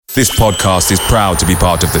This podcast is proud to be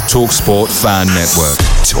part of the TalkSport Fan Network.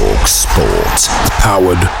 TalkSport.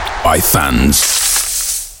 Powered by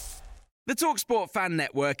fans. The TalkSport Fan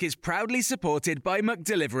Network is proudly supported by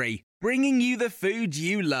McDelivery, bringing you the food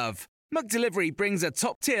you love. McDelivery brings a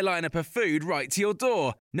top-tier lineup of food right to your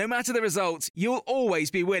door. No matter the result, you'll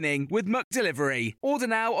always be winning with McDelivery. Order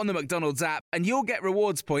now on the McDonald's app and you'll get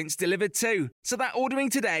rewards points delivered too. So that ordering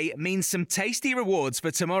today means some tasty rewards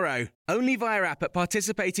for tomorrow. Only via app at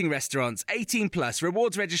participating restaurants. 18 plus.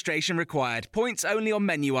 Rewards registration required. Points only on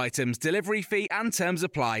menu items. Delivery fee and terms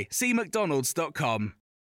apply. See mcdonalds.com.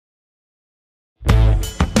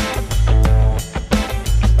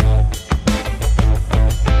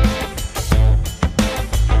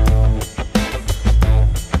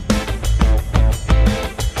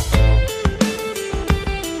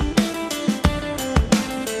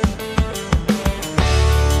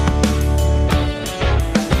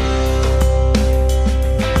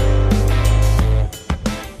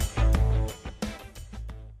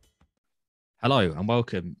 Hello and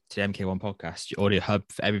welcome to the MK1 podcast, your audio hub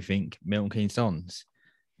for everything Milton Keynes Dons.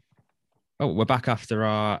 Oh, we're back after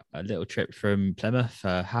our little trip from Plymouth.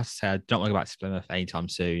 I have to say, I don't want to go back to Plymouth anytime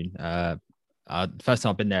soon. First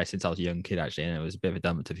time I've been there since I was a young kid, actually, and it was a bit of a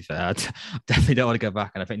dump, to be fair. I definitely don't want to go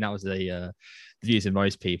back, and I think that was the views of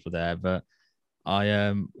most people there. But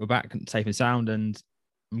we're back safe and sound, and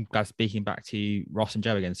I'm glad speaking back to Ross and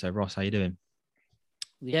Joe again. So, Ross, how you doing?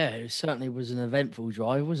 Yeah, it certainly was an eventful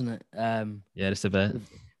drive, wasn't it? Yeah, just a bit.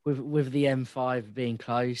 With the M5 being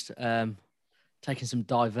closed, taking some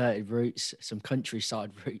diverted routes, some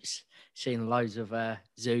countryside routes, seeing loads of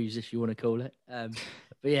zoos, if you want to call it. But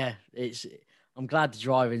yeah, I'm glad the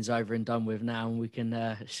driving's over and done with now, and we can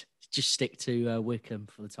just stick to Wickham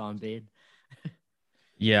for the time being.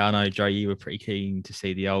 Yeah, I know, Joe, you were pretty keen to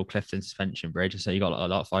see the old Clifton Suspension Bridge, so you got a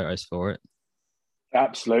lot of photos for it.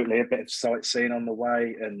 Absolutely, a bit of sightseeing on the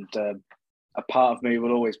way, and a part of me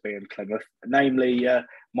will always be in Plymouth, namely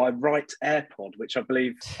my right AirPod, which I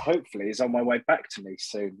believe, hopefully, is on my way back to me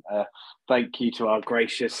soon. Thank you to our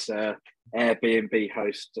gracious Airbnb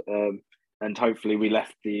host, and hopefully we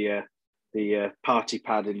left the party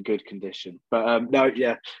pad in good condition. But no,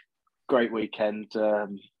 yeah, great weekend.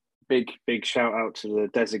 Big shout out to the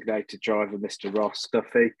designated driver, Mr. Ross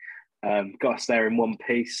Duffy. Got us there in one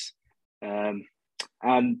piece.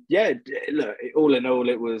 And yeah, look, all in all,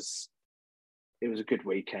 it was a good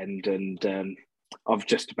weekend, and I've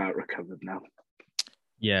just about recovered now.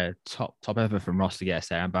 Yeah, top effort from Ross to get us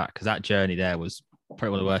there and back, because that journey there was probably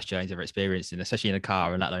one of the worst journeys I've ever experienced, and especially in a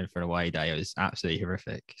car, and let alone for an away day. It was absolutely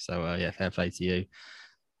horrific. So yeah, fair play to you.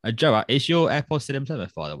 Joe, is your AirPod still in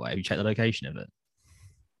Plymouth, by the way? Have you checked the location of it?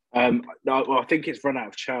 No, well, I think it's run out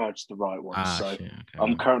of charge, the right one. Okay.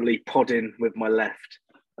 I'm currently podding with my left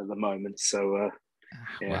at the moment. So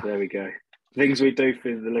There we go. Things we do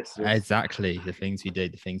for the listeners. Exactly, the things we do,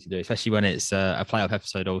 especially when it's a playoff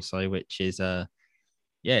episode also, which is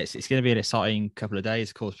it's going to be an exciting couple of days.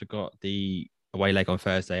 Of course, we've got the away leg on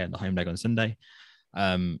Thursday and the home leg on Sunday.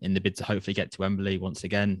 In the bid to hopefully get to Wembley once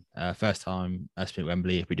again. First time us being at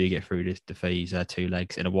Wembley, if we do get through these two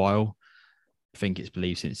legs in a while. I think it's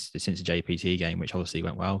believed since the JPT game, which obviously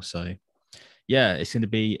went well. So yeah, it's going to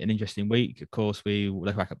be an interesting week. Of course, we will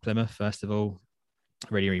look back at Plymouth first of all.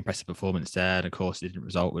 Really, really impressive performance there. And of course, it didn't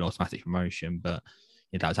result in automatic promotion, but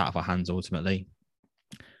that was out of our hands ultimately.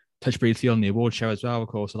 Touch briefly on the award show as well. Of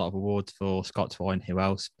course, a lot of awards for Scott Twine, who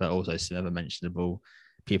else, but also some other mentionable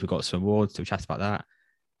people got some awards. So we chat about that.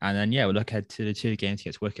 And then, yeah, we'll look ahead to the two games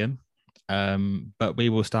against Wickham. But we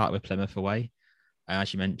will start with Plymouth away.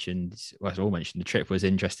 As you mentioned, well, as all mentioned, the trip was an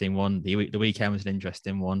interesting one. The weekend was an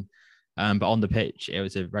interesting one. But on the pitch, it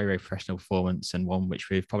was a very, very professional performance, and one which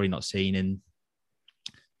we've probably not seen in,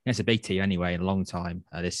 it's a big team anyway, in a long time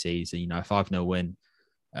this season. A 5-0 win,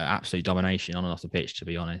 absolute domination on and off the pitch, to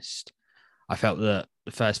be honest. I felt that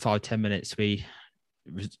the first 5-10 minutes, we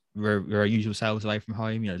were our usual selves away from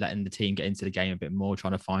home, letting the team get into the game a bit more,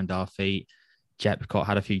 trying to find our feet. Jepcott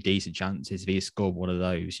had a few decent chances. If he scored one of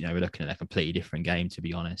those, we're looking at a completely different game, to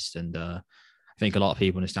be honest. And I think a lot of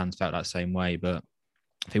people in the stands felt that same way. But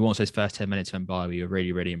I think once those first 10 minutes went by, we were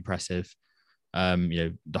really, really impressive.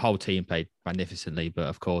 The whole team played magnificently, but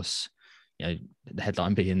of course, the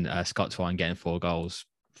headline being Scott Twine getting 4 goals.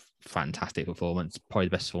 Fantastic performance, probably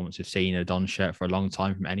the best performance we've seen in a Don shirt for a long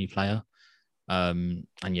time from any player. And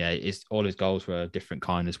yeah, all his goals were a different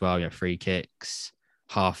kind as well. Free kicks,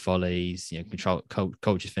 half volleys, control.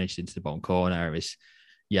 Coaches finished into the bottom corner. It was,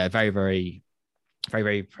 very, very, very,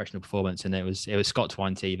 very professional performance, and it was Scott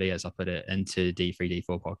Twine TV, as I put it, into D3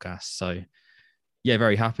 D4 podcast. So yeah,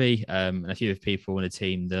 very happy. And a few of the people in the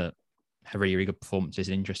team that have really, really good performances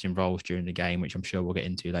and interesting roles during the game, which I'm sure we'll get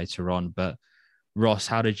into later on. But Ross,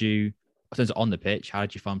 how did you, in terms of on the pitch, how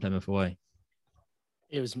did you find Plymouth away?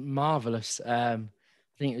 It was marvellous. I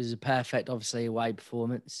think it was a perfect, obviously, away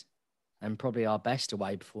performance and probably our best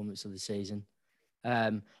away performance of the season.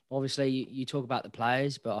 Obviously, you talk about the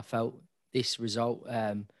players, but I felt this result,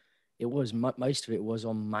 it was most of it was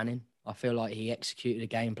on Manning. I feel like he executed a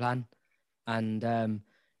game plan and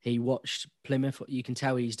he watched Plymouth. You can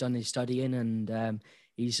tell he's done his studying and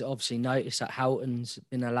he's obviously noticed that Houghton's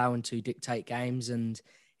been allowing to dictate games and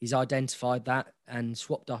he's identified that and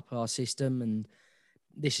swapped up our system. And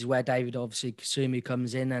this is where David, obviously, Kasumi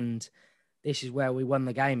comes in and this is where we won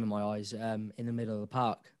the game in my eyes, in the middle of the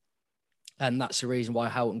park. And that's the reason why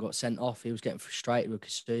Houghton got sent off. He was getting frustrated with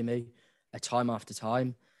Kasumi time after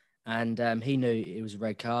time. And he knew it was a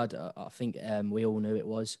red card. I think we all knew it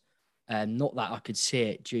was. Not that I could see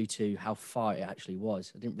it due to how far it actually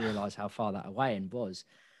was. I didn't realise how far that away end was.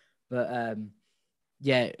 But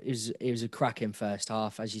yeah, it was a cracking first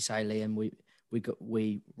half. As you say, Liam,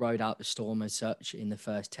 we rode out the storm as such in the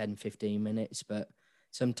first 10, 15 minutes. But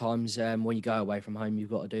sometimes when you go away from home, you've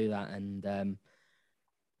got to do that. And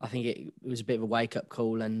I think it was a bit of a wake-up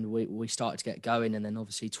call and we started to get going. And then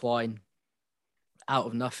obviously Twine, out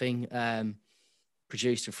of nothing,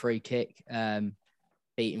 produced a free kick,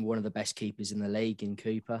 beating one of the best keepers in the league in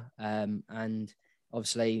Cooper. And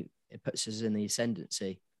obviously it puts us in the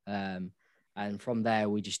ascendancy. And from there,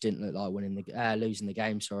 we just didn't look like losing the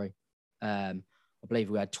game, sorry. I believe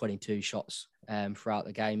we had 22 shots throughout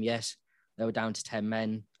the game. Yes, they were down to 10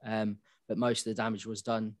 men, but most of the damage was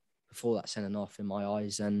done before that sending off in my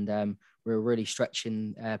eyes. And we were really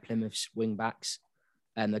stretching Plymouth's wing backs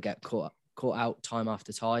and they get caught out time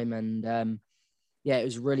after time. And yeah, it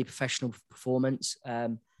was a really professional performance.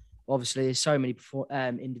 Obviously, there's so many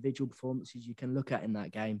individual performances you can look at in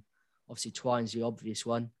that game. Obviously, Twine's the obvious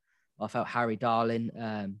one. I felt Harry Darling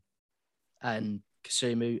and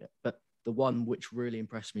Kasumu, but the one which really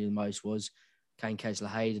impressed me the most was Kane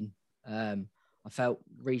Kesler-Hayden. I felt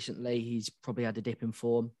recently he's probably had a dip in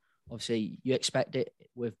form. Obviously, you expect it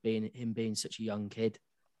with him being such a young kid.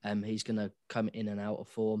 He's going to come in and out of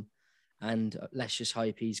form. And let's just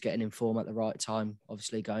hope he's getting in form at the right time,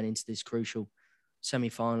 obviously going into this crucial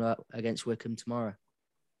semi-final against Wycombe tomorrow.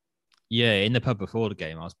 Yeah, in the pub before the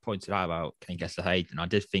game, I was pointed out about Kane Kesler-Hayden. I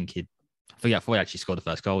did think I thought he actually scored the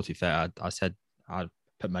first goal, to be fair. I said I'd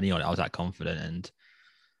put money on it. I was that confident. And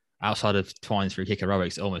outside of Twine's free kick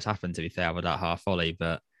heroics, it almost happened, to be fair, with that half volley.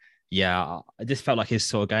 But yeah, I just felt like his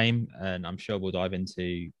sort of game. And I'm sure we'll dive into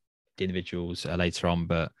the individuals later on.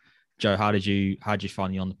 But Joe, how did you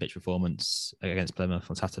find the on the pitch performance against Plymouth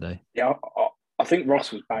on Saturday? Yeah, I think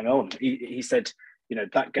Ross was bang on. He said,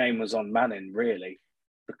 that game was on Manning really,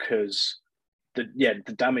 because the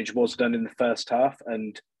damage was done in the first half,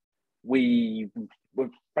 and we were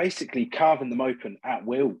basically carving them open at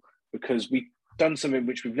will because we've done something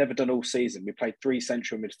which we've never done all season. We played 3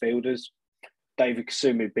 central midfielders, David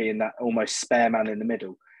Kasumu being that almost spare man in the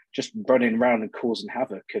middle, just running around and causing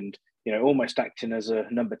havoc and almost acting as a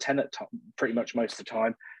number 10 at pretty much most of the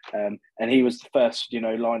time. And he was the first,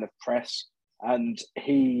 line of press, and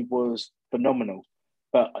he was phenomenal.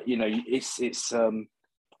 But it's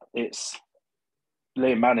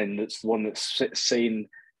Liam Manning that's the one that's seen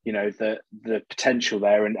the potential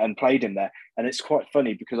there and played him there. And it's quite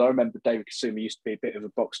funny because I remember David Kasumi used to be a bit of a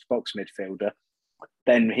box-to-box midfielder.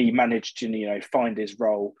 Then he managed to find his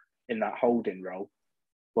role in that holding role.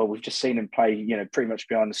 Well, we've just seen him play, pretty much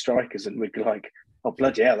behind the strikers, and we'd be like, oh,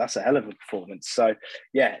 bloody hell, that's a hell of a performance. So,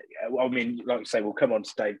 yeah, I mean, like I say, we'll come on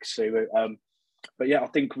to Dave Kasumu. But, yeah, I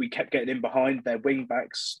think we kept getting in behind their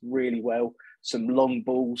wing-backs really well. Some long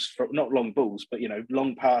balls, not long balls, but,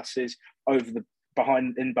 long passes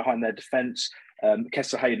behind their defence.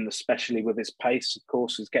 Kesler-Hayden, especially with his pace, of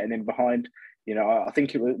course, was getting in behind. I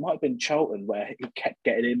think it might have been Charlton where he kept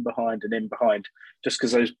getting in behind just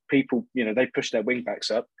because those people, they push their wing backs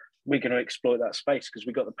up. We're going to exploit that space because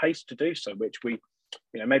we've got the pace to do so, which we,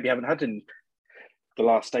 maybe haven't had in the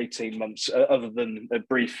last 18 months, other than a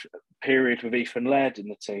brief period with Ethan Laird in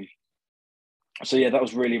the team. So, yeah, that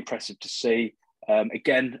was really impressive to see.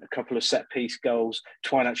 Again, a couple of set-piece goals.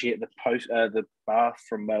 Twine actually hit the bar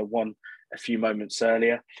from one a few moments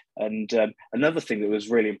earlier. And another thing that was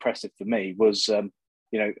really impressive for me was,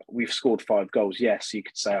 we've scored 5 goals. Yes, you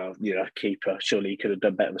could say, keeper, surely he could have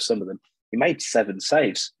done better with some of them. He made 7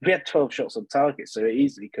 saves. We had 12 shots on target, so it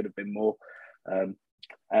easily could have been more.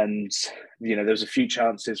 And there was a few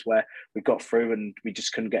chances where we got through and we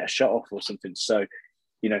just couldn't get a shot off or something. So,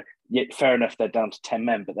 fair enough, they're down to 10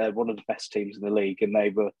 men, but they're one of the best teams in the league, and they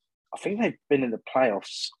were I think they've been in the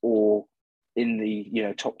playoffs or in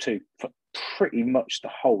the top two for pretty much the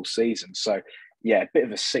whole season. So yeah, a bit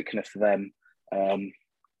of a sickener for them.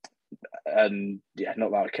 And yeah,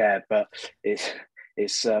 not that I care, but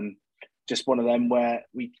it's just one of them where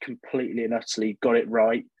we completely and utterly got it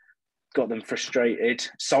right, got them frustrated,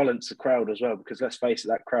 silenced the crowd as well, because let's face it,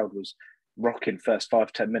 that crowd was rocking first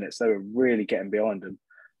 5-10 minutes. They were really getting behind them.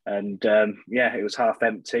 And yeah, it was half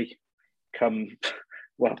empty come,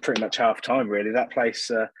 well, pretty much half time, really. That place,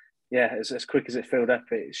 yeah, as quick as it filled up,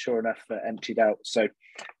 it sure enough emptied out. So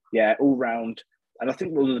yeah, all round. And I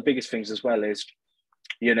think one of the biggest things as well is,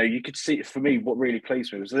 you could see, for me, what really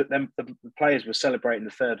pleased me was that the players were celebrating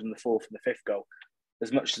the third and the fourth and the fifth goal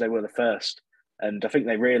as much as they were the first. And I think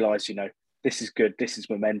they realised, this is good, this is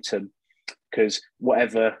momentum, because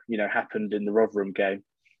whatever, happened in the Rotherham game,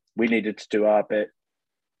 we needed to do our bit.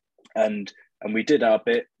 And we did our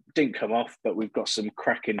bit, didn't come off, but we've got some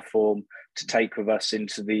cracking form to take with us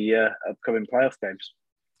into the upcoming playoff games.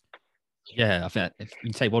 Yeah, I think if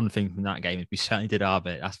you take one thing from that game, we certainly did our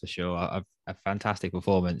bit, that's for sure. A fantastic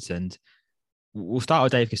performance. And we'll start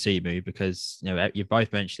with Dave Kasumu because, you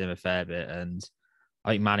both mentioned him a fair bit. And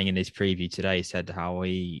I think Manning in his preview today said how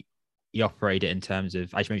he operated in terms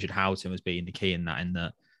of, as you mentioned, Houghton was being the key in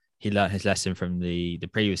that he learned his lesson from the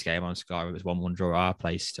previous game on Sky. It was 1-1 draw at our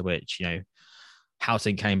place, to which,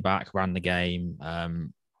 Houghton came back, ran the game,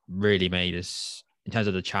 really made us, in terms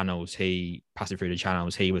of the channels, he passing through the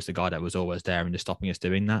channels, he was the guy that was always there and just stopping us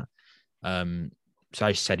doing that. So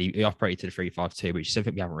as you said, he operated the 3-5-2, which is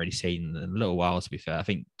something we haven't really seen in a little while, to be fair. I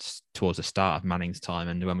think towards the start of Manning's time,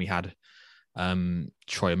 and when we had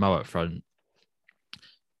Troy and Mo up front,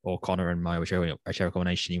 or Connor and Mo, whichever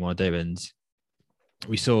combination you want to do. And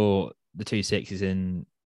we saw the 2 sixes in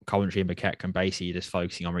Coventry and McKechnie basically just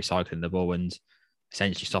focusing on recycling the ball and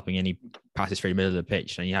essentially stopping any passes through the middle of the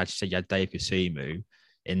pitch. And you had Dave Kasumu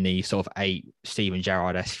in the sort of Steven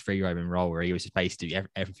Gerrard-esque free roaming role where he was just basically doing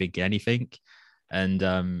everything and anything.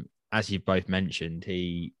 And as you both mentioned,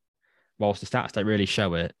 whilst the stats don't really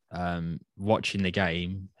show it, watching the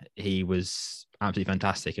game, he was absolutely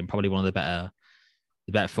fantastic and probably one of the better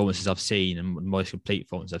performances I've seen and the most complete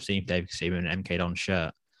performances I've seen for David Kasumu in an MK Don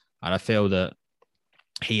shirt. And I feel that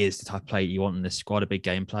he is the type of player you want in this squad, a big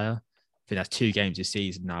game player. I think that's 2 games this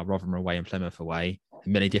season now, Rotherham away and Plymouth away,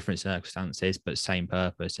 in many different circumstances, but same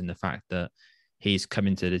purpose in the fact that he's come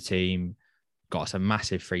into the team, got some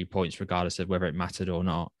massive 3 points, regardless of whether it mattered or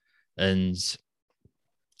not. And,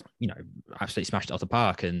 absolutely smashed it off the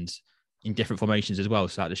park and in different formations as well.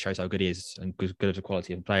 So that just shows how good he is and good of the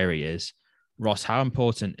quality of the player he is. Ross, how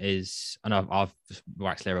important is, and I've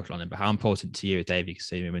waxed lyrical on him, but how important to you is David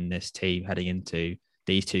Kasumu in this team heading into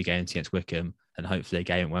these 2 games against Wycombe and hopefully a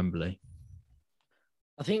game at Wembley?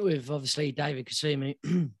 I think with obviously David Kasumu,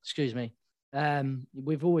 excuse me,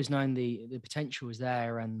 we've always known the potential is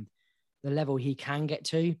there and the level he can get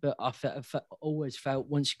to, but I've always felt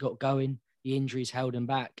once he got going, the injuries held him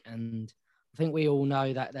back. And I think we all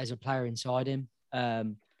know that there's a player inside him.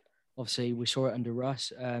 Obviously, we saw it under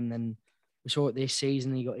Russ, and we saw it this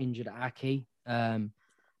season. He got injured at Aki, and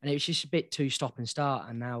it was just a bit too stop and start.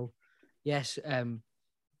 And now, yes,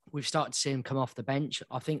 we've started to see him come off the bench.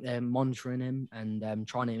 I think they're monitoring him and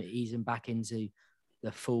trying to ease him back into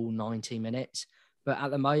the full 90 minutes. But at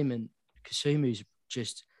the moment, Kasumu's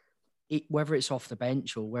just, whether it's off the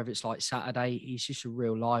bench or whether it's like Saturday, he's just a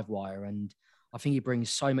real live wire. And I think he brings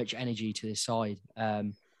so much energy to this side.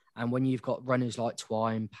 And when you've got runners like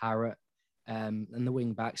Twine, Parrott, and the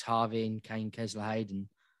wing backs, Harvey and Kane Kesler-Hayden,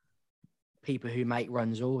 people who make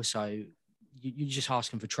runs also, you're just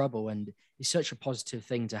asking for trouble. And it's such a positive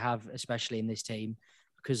thing to have, especially in this team,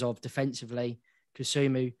 because of defensively,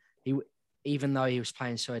 Kasumu, even though he was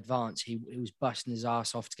playing so advanced, he was busting his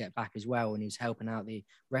ass off to get back as well, and he was helping out the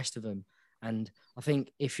rest of them. And I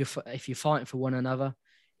think if you're fighting for one another,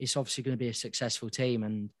 it's obviously going to be a successful team,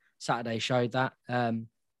 and Saturday showed that.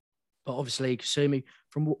 But obviously, Kasumu,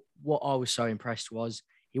 from what I was so impressed was,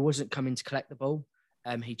 he wasn't coming to collect the ball.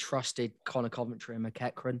 He trusted Connor Coventry and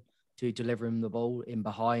McEachran to deliver him the ball in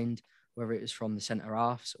behind, whether it was from the centre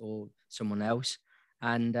halves or someone else.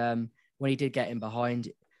 And when he did get in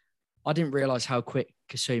behind, I didn't realise how quick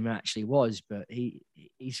Kasumu actually was, but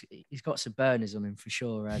he's got some burners on him for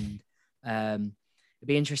sure. And it'd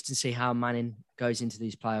be interesting to see how Manning goes into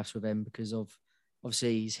these playoffs with him, because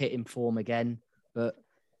obviously he's hitting form again, but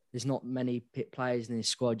there's not many players in his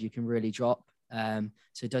squad you can really drop.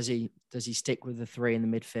 So does he stick with the 3 in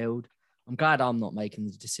the midfield? I'm glad I'm not making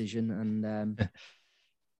the decision, and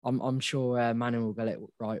I'm sure Manning will get it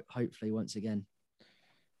right, hopefully, once again.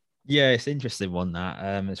 Yeah, it's an interesting one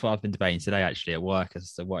that. It's what I've been debating today actually at work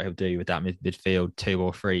as to what he'll do with that midfield 2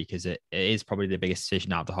 or 3, because it is probably the biggest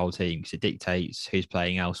decision out of the whole team because it dictates who's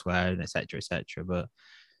playing elsewhere and etc. etc. But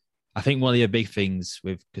I think one of the big things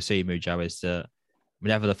with Kasumu, Joe, is that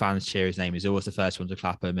whenever the fans cheer his name, he's always the first one to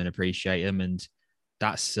clap him and appreciate him. And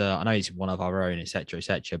that's, I know he's one of our own, etc.,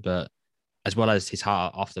 etc. But as well as his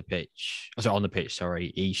heart off the pitch, sorry, on the pitch,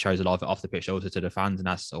 sorry, he shows a lot of it off the pitch also to the fans, and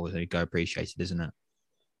that's always going to go appreciated, isn't it?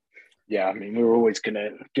 Yeah, I mean, we're always going to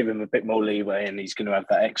give him a bit more leeway, and he's going to have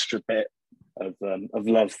that extra bit of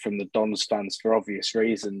love from the Dons fans for obvious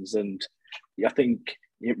reasons. And I think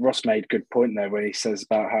Ross made a good point there when he says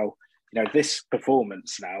about how, this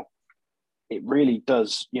performance now, it really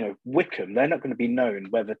does, Wickham, they're not going to be known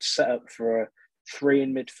whether to set up for a 3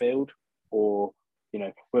 in midfield or,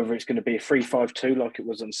 whether it's going to be a 3-5-2 like it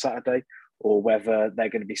was on Saturday, or whether they're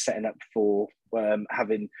going to be setting up for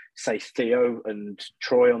having, say, Theo and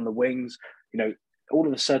Troy on the wings. All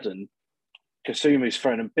of a sudden, Kasumu's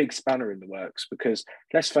thrown a big spanner in the works because,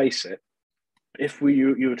 let's face it, if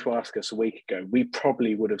you were to ask us a week ago, we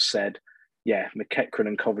probably would have said, yeah, McEachran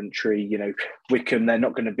and Coventry, Wickham, they're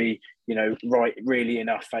not going to be, right really in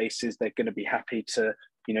our faces. They're going to be happy to,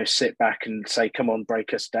 sit back and say, come on,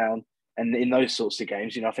 break us down. And in those sorts of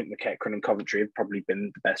games, I think McEachran and Coventry have probably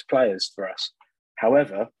been the best players for us.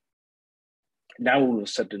 However, now all of a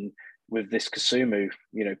sudden, with this Kasumu,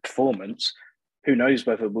 performance, who knows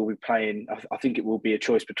whether we'll be playing, I think it will be a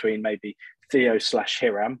choice between maybe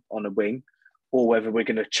Theo/Hiram on a wing, or whether we're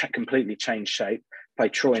going to completely change shape, play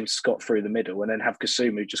Troy and Scott through the middle, and then have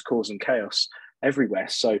Kasumu just causing chaos everywhere.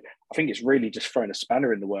 So I think it's really just thrown a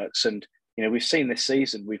spanner in the works. And, we've seen this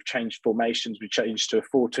season, we've changed formations. We changed to a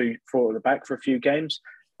 4-2-4 at the back for a few games.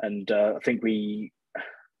 And I think we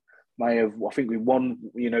won,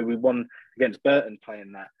 we won against Burton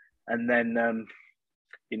playing that. And then,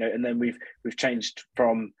 and then we've changed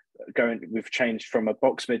from a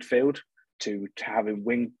box midfield to having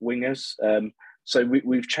wingers. So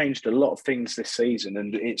we've changed a lot of things this season,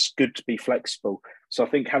 and it's good to be flexible. So I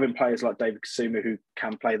think having players like David Kasumu who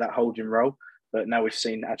can play that holding role, but now we've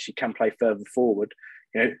seen actually can play further forward.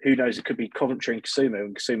 Who knows? It could be Coventry and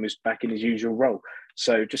Kasumu's back in his usual role.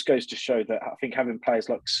 So it just goes to show that I think having players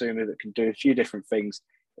like Kasumu that can do a few different things,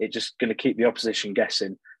 it's just going to keep the opposition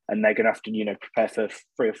guessing, and they're going to have to, prepare for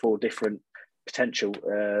 3 or 4 different potential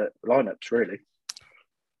lineups, really.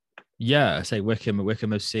 Yeah, I say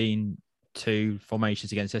Wickham have seen 2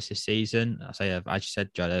 formations against us this season. I say, as you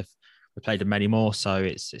said, Joe, we played many more, so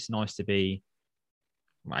it's nice to be,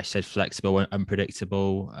 I said, flexible and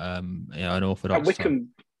unpredictable. An orthodox.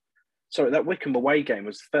 That Wickham away game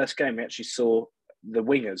was the first game we actually saw the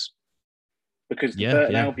wingers, because the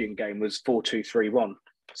Burton Albion game was 4-2-3-1.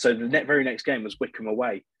 So the very next game was Wickham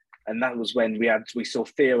away, and that was when we saw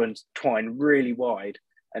Theo and Twine really wide,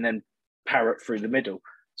 and then Parrott through the middle.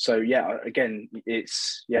 So yeah, again, it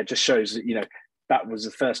just shows that that was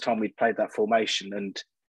the first time we'd played that formation, and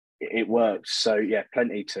it worked. So yeah,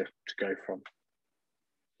 plenty to go from.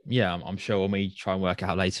 Yeah, I'm sure when we try and work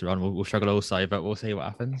out later on, we'll struggle also, but we'll see what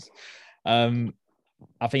happens.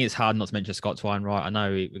 I think it's hard not to mention Scott Twine, right? I know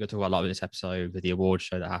we're going to talk about a lot of this episode with the award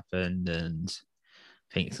show that happened and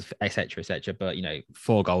things, etc. But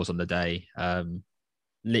 4 goals on the day,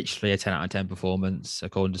 literally a 10 out of 10 performance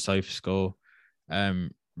according to SofaScore.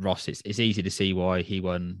 Ross, it's easy to see why he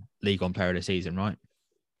won League One Player of the Season, right?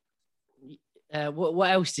 What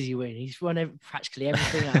else did he win? He's won practically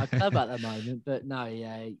everything at our club at the moment. But no,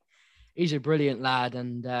 yeah, he's a brilliant lad,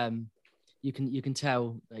 and you can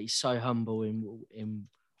tell that he's so humble in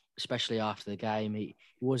especially after the game. It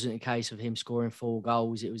wasn't a case of him scoring 4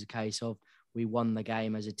 goals. It was a case of we won the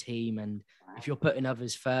game as a team, and if you're putting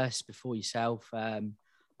others first before yourself, I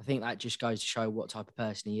think that just goes to show what type of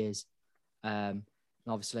person he is.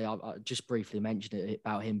 Obviously, I just briefly mentioned it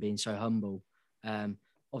about him being so humble.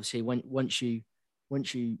 Obviously, once you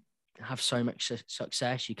have so much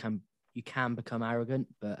success, you can become arrogant.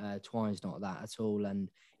 But Twine's not that at all, and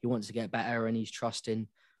he wants to get better, and he's trusting,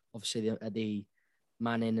 obviously, the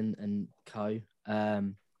Manning and co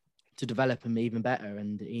to develop him even better,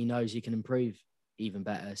 and he knows he can improve even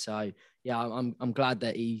better. So yeah, I'm glad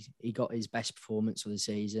that he got his best performance of the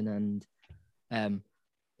season, and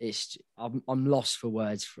I'm lost for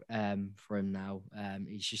words for him now.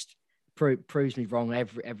 He's just proves me wrong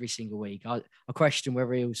every single week. I question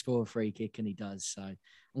whether he'll score a free kick, and he does. So I'm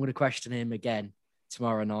going to question him again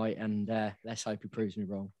tomorrow night, and let's hope he proves me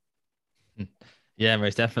wrong. Yeah,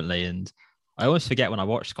 most definitely. And I always forget when I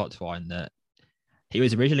watch Scott Twine that he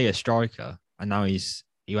was originally a striker, and now he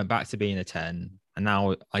went back to being a 10, and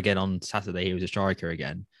now again on Saturday he was a striker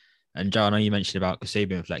again. And Joe, I know you mentioned about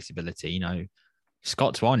Kasuba and flexibility.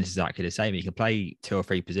 Scott Twine is exactly the same. He can play 2 or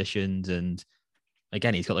 3 positions, and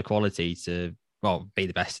again, he's got the quality to be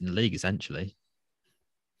the best in the league essentially.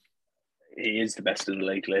 He is the best in the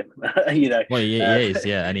league, Liam. Well, he is,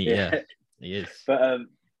 yeah, and he is. But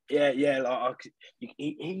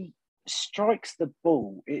he strikes the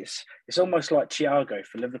ball. It's almost like Thiago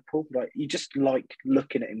for Liverpool. Like, you just like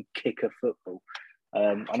looking at him kick a football.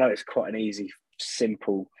 I know it's quite an easy,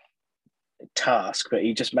 simple task, but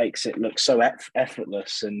he just makes it look so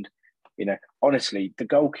effortless. And honestly, the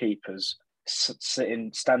goalkeepers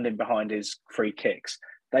standing behind his free kicks,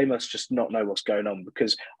 they must just not know what's going on,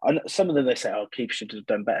 because some of them, they say, "Oh, keeper should have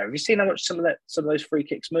done better." Have you seen how much some of those free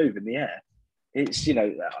kicks move in the air? It's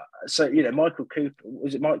Michael Cooper,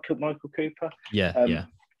 was it Michael Cooper? Yeah.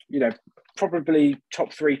 Probably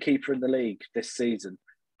top 3 keeper in the league this season,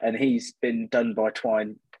 and he's been done by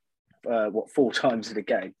Twine 4 times in a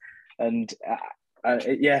game. And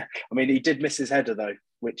he did miss his header though,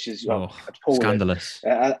 which is appalling. Scandalous.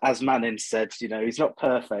 As Manning said, he's not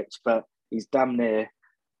perfect, but he's damn near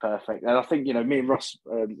perfect. And I think me and Ross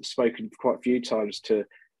spoken quite a few times to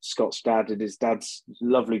Scott's dad, and his dad's a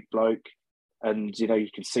lovely bloke. And, you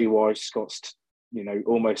can see why Scott's,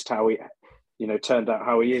 almost how he, turned out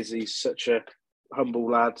how he is. He's such a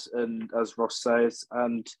humble lad. And as Ross says,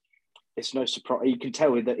 and it's no surprise. You can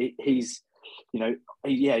tell that he's,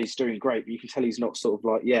 he's doing great, but you can tell he's not sort of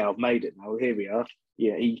like, yeah, I've made it now. Here we are.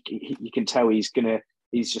 Yeah, you can tell he's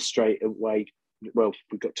just straight away. Well,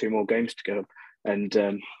 we've got 2 more games to go. And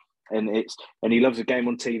he loves a game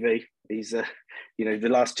on TV. He's, the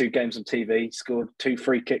last 2 games on TV, scored 2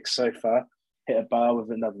 free kicks so far. Hit a bar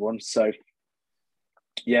with another one. So,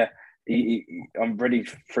 yeah, I'm ready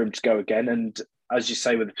for him to go again. And as you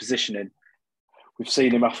say, with the positioning, we've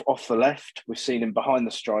seen him off the left, we've seen him behind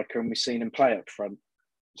the striker, and we've seen him play up front.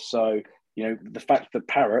 So, the fact that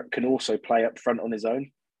Parrott can also play up front on his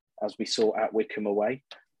own, as we saw at Wickham away,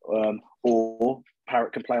 or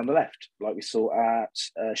Parrott can play on the left, like we saw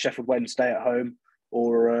at Sheffield Wednesday at home,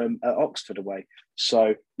 or at Oxford away.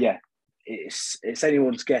 So, yeah, it's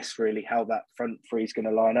anyone's guess really how that front 3 is going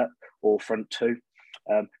to line up, or front 2.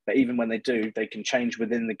 But even when they do, they can change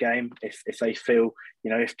within the game if they feel,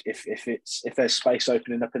 if there's space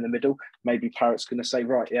opening up in the middle, maybe Parrott's going to say,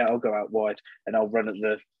 right, yeah, I'll go out wide and I'll run at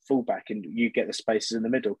the fullback, and you get the spaces in the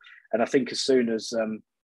middle. And I think as soon as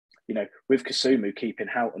with Kasumu keeping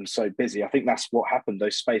Houghton so busy, I think that's what happened.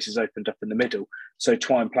 Those spaces opened up in the middle. So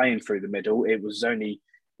Twine playing through the middle, it was only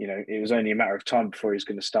a matter of time before he was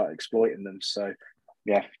going to start exploiting them. So,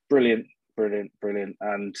 yeah, brilliant.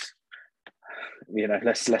 And,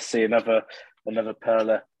 let's see another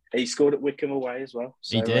Perler. He scored at Wickham away as well.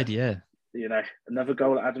 So, he did, yeah. Another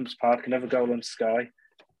goal at Adams Park, another goal on Sky.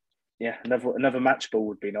 Yeah, another match ball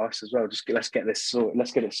would be nice as well. Let's get this sorted.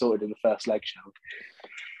 Let's get it sorted in the first leg, shall we?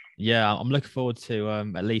 Yeah, I'm looking forward to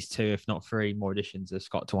at least 2, if not 3, more editions of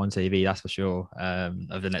Scott Twine TV. That's for sure.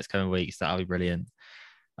 Over the next coming weeks, that'll be brilliant.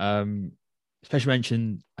 Special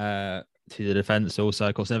mention to the defence also.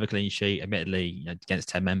 Of course, another clean sheet, admittedly against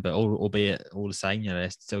 10 men, but albeit all the same,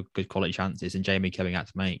 there's still good quality chances. And Jamie coming out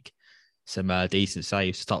to make some decent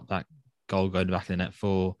saves to stop that goal going back in the net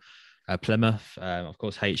for Plymouth. Of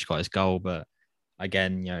course, H got his goal, but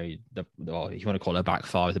again, if you want to call it a back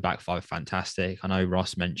 5, the back 5 fantastic. I know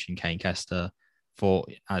Ross mentioned Kane Kester for,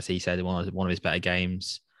 as he said, one of his better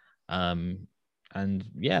games. And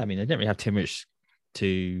yeah, they didn't really have too much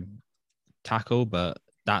to tackle, but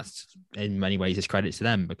that's in many ways his credit to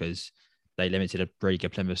them, because they limited a pretty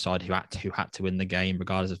good Plymouth side who had to win the game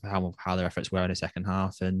regardless of how their efforts were in the second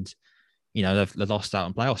half. And they've lost out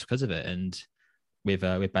on playoffs because of it, and we've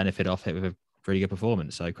benefited off it with a really good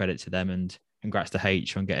performance. So credit to them, and congrats to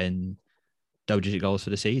H on getting double-digit goals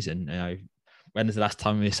for the season. When was the last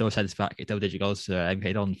time we saw a centre back get double-digit goals for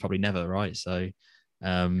MK Dons? Probably never, right? So,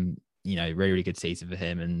 really, really good season for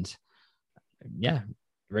him, and yeah,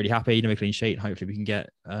 really happy. A clean sheet. Hopefully, we can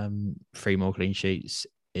get 3 more clean sheets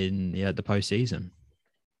in the postseason.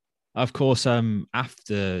 Of course,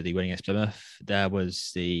 after the winning against Plymouth, there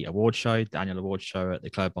was the award show, the annual award show at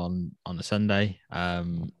the club on the Sunday. I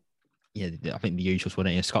think the usuals won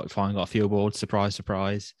it. Scott Twine got a few awards. Surprise,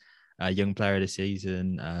 surprise. Young player of the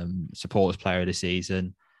season, supporters player of the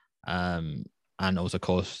season, and also, of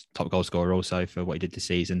course, top goal scorer also for what he did this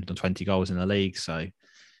season, on 20 goals in the league. So,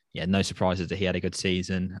 yeah, no surprises that he had a good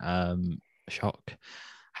season. Shock.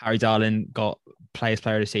 Harry Darling got player of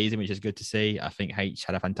the season, which is good to see. I think H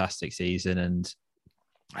had a fantastic season, and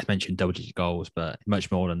I mentioned double-digit goals, but much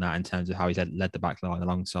more than that in terms of how he's led the back line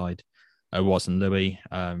alongside Watts and Louis.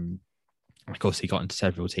 Of course, he got into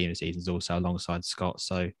several team seasons also alongside Scott.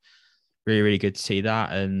 So, really, really good to see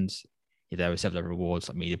that. And there were several other awards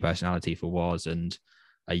like media personality for Woz and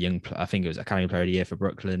I think it was Academy Player of the Year for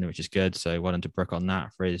Brooklyn, which is good. So well done to Brook on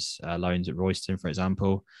that for his loans at Royston, for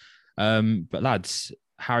example. But lads,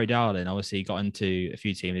 Harry Darling obviously got into a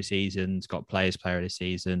few teams this season, got player of the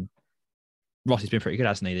season. Ross has been pretty good,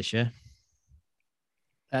 hasn't he, this year?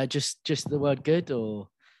 Just the word good, or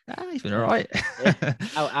he's been all right.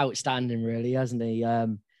 Outstanding, really, hasn't he?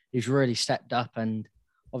 He's really stepped up, and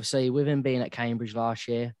obviously with him being at Cambridge last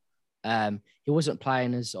year, he wasn't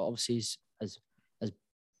playing as obviously as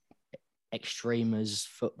extreme as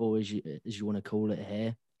football as you want to call it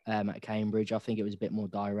here at Cambridge. I think it was a bit more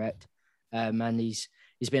direct, and he's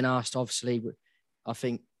been asked. Obviously, I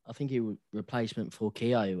think he was replacement for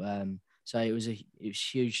Keogh. So it was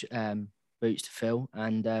huge boots to fill,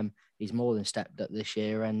 and he's more than stepped up this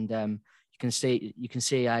year. And you can see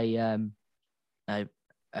a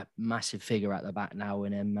massive figure at the back now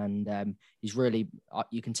in him, and he's really,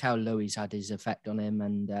 you can tell Louis had his effect on him,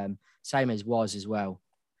 and same as Woz as well.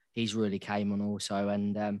 He's really came on also,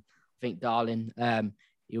 and I think Darling,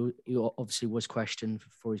 he obviously was questioned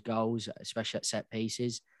for his goals, especially at set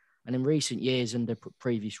pieces. And in recent years, under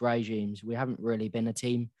previous regimes, we haven't really been a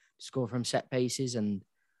team to score from set pieces. And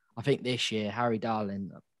I think this year, Harry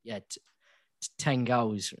Darling, 10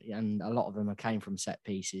 goals, and a lot of them came from set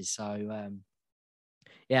pieces. So,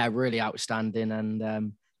 really outstanding.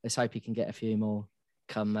 And let's hope he can get a few more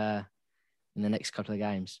come in the next couple of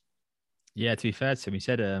games. Yeah, to be fair to him, he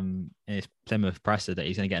said in his Plymouth presser that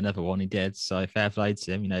he's going to get another one. He did. So fair play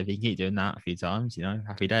to him. If he can keep doing that a few times,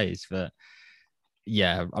 happy days. But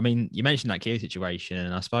yeah, I mean, you mentioned that Keogh situation,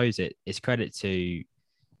 and I suppose it's credit to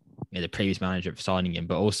the previous manager for signing him,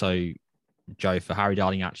 but also Joe for Harry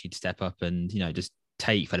Darling actually to step up and just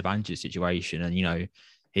take full advantage of the situation. And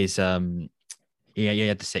his he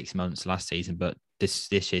had the 6 months last season, but this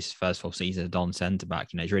is his first full season as Don centre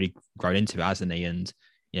back. He's really grown into it, hasn't he? And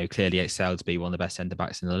clearly excelled to be one of the best centre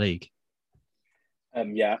backs in the league.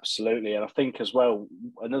 Yeah, absolutely. And I think as well,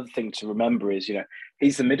 another thing to remember is,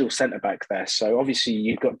 he's the middle centre back there. So obviously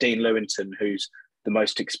you've got Dean Lewington, who's the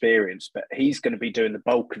most experienced, but he's going to be doing the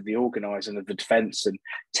bulk of the organising of the defence and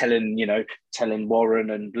telling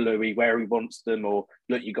Warren and Louis where he wants them, or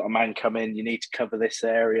look, you've got a man come in, you need to cover this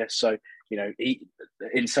area. So, he,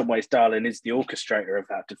 in some ways, Darling is the orchestrator of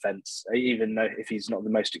that defence, even though if he's not the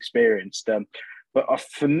most experienced. But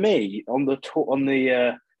for me, on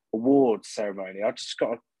the awards ceremony, I just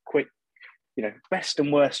got a quick, best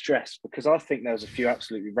and worst dress, because I think there was a few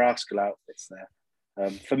absolutely rascal outfits there.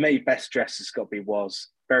 For me, best dress has got to be Woz.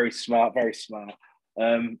 Very smart, very smart.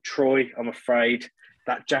 Troy, I'm afraid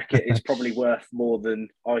that jacket is probably worth more than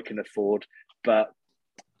I can afford. But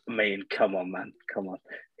I mean, come on, man, come on.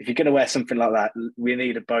 If you're going to wear something like that, we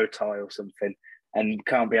need a bow tie or something, and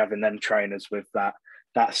can't be having them trainers with that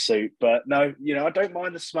suit. But no, I don't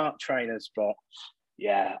mind the smart trainers, but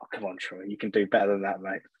yeah, come on, Troy, you can do better than that,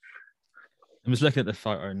 mate. I'm just looking at the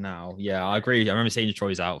photo now. Yeah, I agree. I remember seeing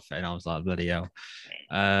Troy's outfit and I was like, bloody hell.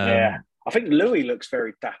 Yeah, I think Louis looks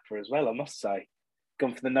very dapper as well, I must say.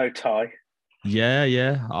 Gone for the no tie. Yeah.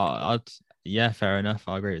 Yeah, fair enough.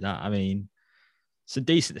 I agree with that. I mean, it's a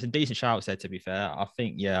decent shout there, to be fair. I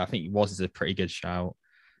think Woz is a pretty good shout.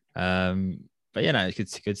 But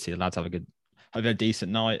it's good to see the lads have a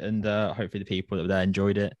decent night, and hopefully the people that were there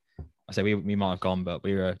enjoyed it. I say we might have gone, but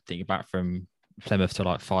we were thinking back from Plymouth to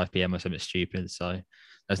like 5 p.m. or something stupid. So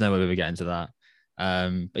there's no way we were getting to that.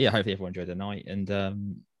 But yeah, hopefully everyone enjoyed the night, and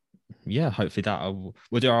hopefully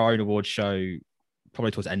we'll do our own award show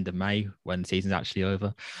probably towards the end of May when the season's actually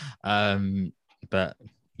over. But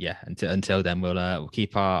yeah, until then we'll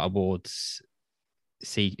keep our awards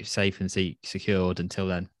safe and secured until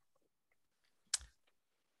then.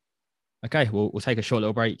 Okay, we'll take a short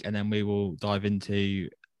little break, and then we will dive into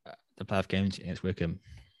the playoff games against Wycombe.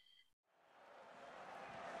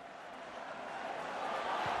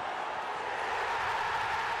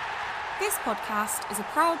 This podcast is a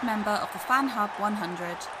proud member of the Fan Hub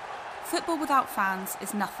 100. Football without fans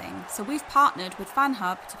is nothing, so we've partnered with Fan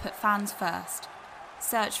Hub to put fans first.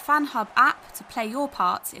 Search Fan Hub app to play your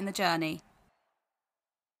part in the journey.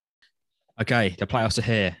 Okay, the playoffs are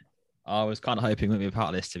here. I was kind of hoping we would be a part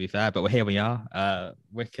of this, to be fair, but here we are.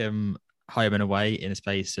 Wycombe home and away in a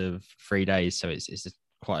space of 3 days, so it's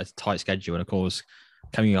quite a tight schedule. And of course,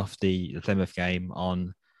 coming off the Plymouth game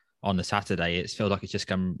on the Saturday, it feels like it's just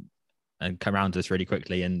come around to us really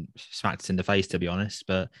quickly and smacked us in the face, to be honest.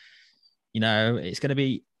 But it's going to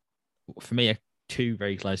be, for me, two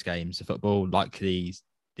very close games of football, like the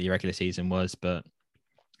regular season was. But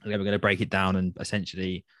we're going to break it down and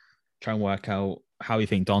essentially try and work out how we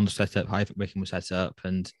think Don's set up, how Wycombe was set up,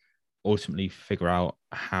 and ultimately figure out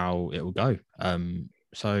how it will go.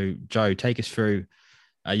 So, Joe, take us through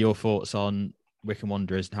your thoughts on Wycombe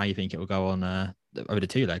Wanderers and how you think it will go on over the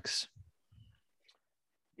 2 legs.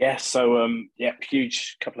 Yeah, so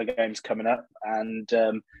huge couple of games coming up, and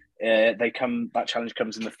that challenge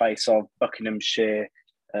comes in the face of Buckinghamshire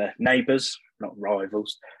neighbours, not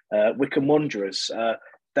rivals, Wycombe Wanderers.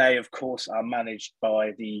 They, of course, are managed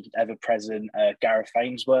by the ever-present Gareth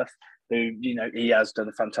Ainsworth, who, he has done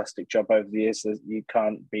a fantastic job over the years. So you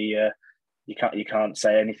can't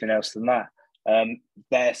say anything else than that.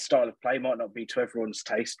 Their style of play might not be to everyone's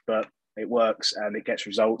taste, but it works and it gets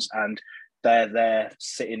results. And they're there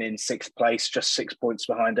sitting in 6th place, just 6 points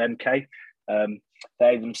behind MK.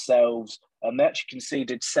 They themselves, they actually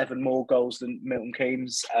conceded 7 more goals than Milton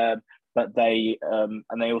Keynes, but they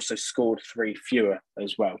also scored 3 fewer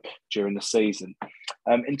as well during the season.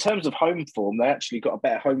 In terms of home form, they actually got a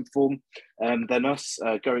better home form than us,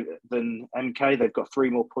 than MK. They've got 3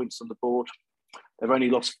 more points on the board. They've only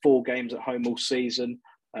lost 4 games at home all season.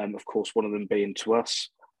 Of course, one of them being to us.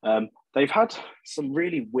 They've had some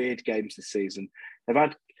really weird games this season. They've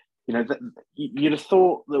had, you'd have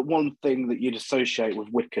thought that one thing that you'd associate with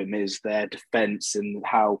Wycombe is their defence and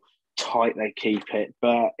how tight they keep it.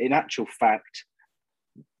 But in actual fact,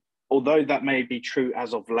 although that may be true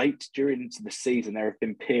as of late, during the season, there have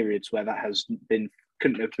been periods where that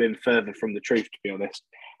couldn't have been further from the truth, to be honest.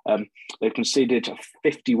 They've conceded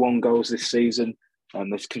 51 goals this season.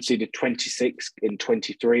 They've conceded 26 in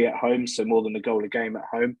 23 at home, so more than a goal a game at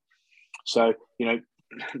home. So,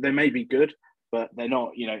 they may be good, but they're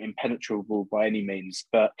not, impenetrable by any means.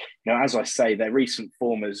 But, as I say, their recent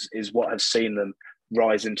form is what has seen them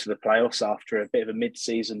rise into the playoffs after a bit of a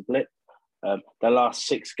mid-season blip. Their last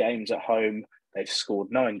 6 games at home, they've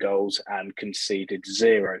scored 9 goals and conceded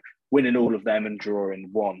 0, winning all of them and drawing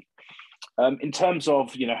 1. In terms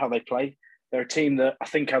of, how they play, they're a team that I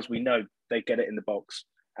think, as we know, they get it in the box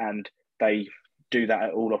and they do that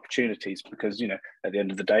at all opportunities because, at the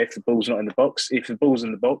end of the day, if the ball's in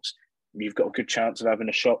the box, you've got a good chance of having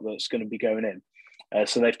a shot that's going to be going in.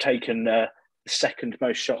 So they've taken the second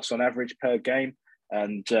most shots on average per game,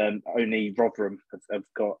 and only Rotherham have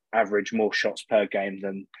got average more shots per game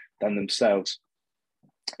than themselves.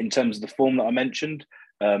 In terms of the form that I mentioned,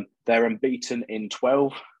 they're unbeaten in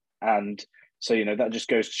 12, and so that just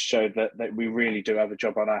goes to show that we really do have a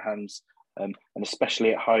job on our hands, and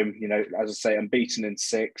especially at home. As I say, unbeaten in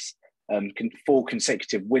 6, 4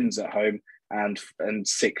 consecutive wins at home, and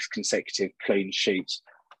 6 consecutive clean sheets.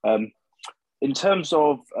 In terms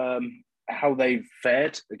of how they've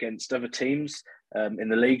fared against other teams in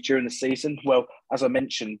the league during the season, well, as I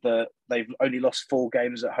mentioned, they've only lost 4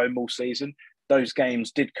 games at home all season. Those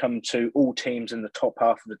games did come to all teams in the top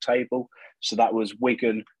half of the table. So that was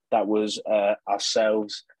Wigan, that was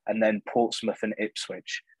ourselves, and then Portsmouth and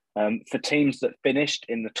Ipswich. For teams that finished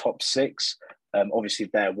in the top 6, obviously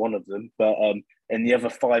they're one of them, but in the other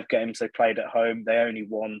 5 games they played at home, they only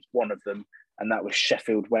won 1 of them, and that was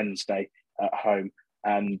Sheffield Wednesday at home.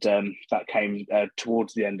 And that came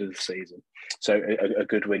towards the end of the season. So a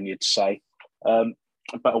good win, you'd say.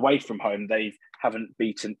 But away from home, they haven't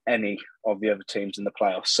beaten any of the other teams in the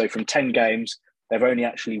playoffs. So from 10 games, they've only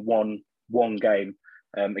actually won 1 game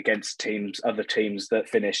against other teams that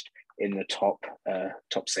finished in the top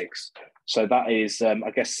 6. So that is,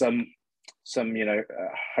 I guess, some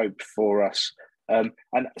hope for us. And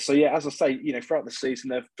so, yeah, as I say, throughout the season,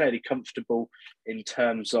 they're fairly comfortable in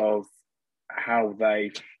terms of how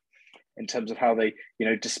they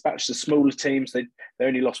dispatch the smaller teams. They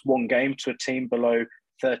only lost 1 game to a team below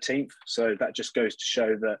 13th, so that just goes to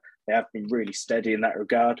show that they have been really steady in that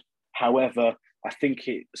regard. However, I think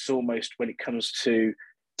it's almost, when it comes to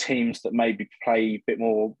teams that maybe play a bit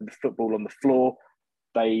more with the football on the floor,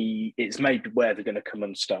 it's maybe where they're going to come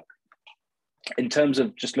unstuck. In terms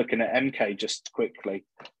of just looking at MK just quickly,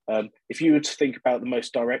 if you were to think about the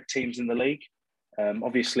most direct teams in the league,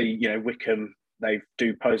 obviously, Wycombe, they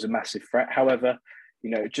do pose a massive threat. However,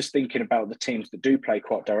 just thinking about the teams that do play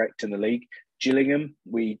quite direct in the league, Gillingham,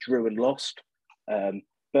 we drew and lost.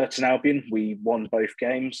 Burton Albion, we won both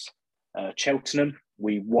games. Cheltenham,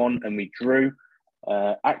 we won and we drew.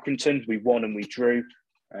 Accrington, we won and we drew.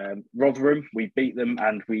 Rotherham, we beat them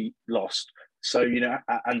and we lost. So,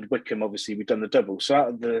 and Wycombe, obviously, we've done the double. So out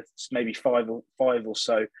of the maybe five or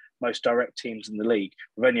so most direct teams in the league,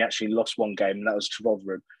 we've only actually lost 1 game, and that was to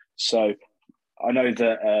Rotherham. So I know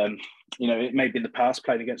that, it may be in the past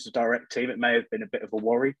playing against a direct team, it may have been a bit of a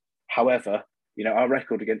worry. However, our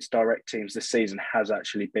record against direct teams this season has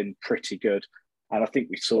actually been pretty good. And I think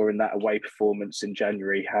we saw in that away performance in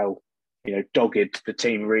January how dogged the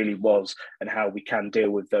team really was and how we can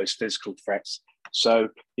deal with those physical threats. So,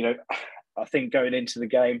 I think going into the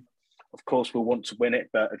game, of course, we'll want to win it,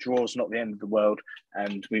 but a draw is not the end of the world.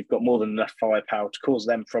 And we've got more than enough firepower to cause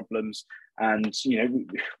them problems. And,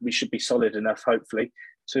 we should be solid enough, hopefully,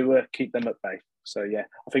 to keep them at bay. So, yeah,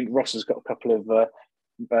 I think Ross has got a couple of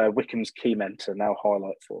Wycombe's key men to now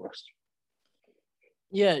highlight for us.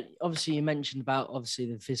 Yeah, obviously you mentioned about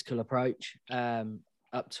the physical approach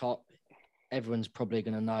up top. Everyone's probably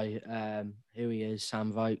going to know who he is,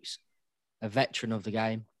 Sam Vokes, a veteran of the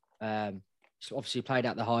game. He's obviously played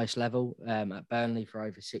at the highest level at Burnley for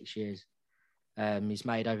over 6 years. He's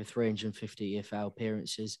made over 350 EFL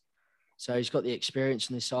appearances. So he's got the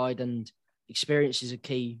experience on his side, and experience is a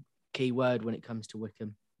key word when it comes to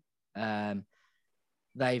Wycombe.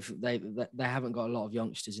 They haven't got a lot of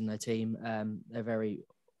youngsters in their team. A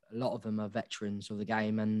lot of them are veterans of the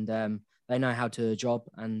game, and they know how to do a job.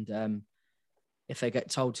 And if they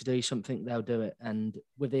get told to do something, they'll do it. And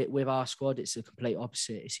with our squad, it's the complete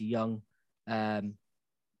opposite. It's a young, and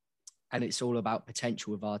it's all about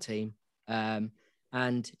potential with our team. And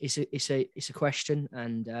it's a question,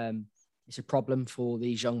 and it's a problem for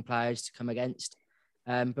these young players to come against.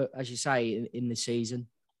 But as you say, in the season,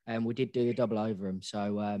 we did do the double over him.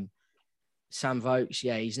 So Sam Vokes,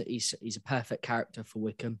 yeah, he's a perfect character for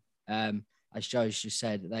Wycombe. As Joe's just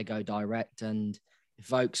said, they go direct, and if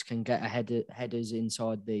Vokes can get headers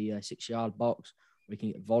inside the 6-yard box, we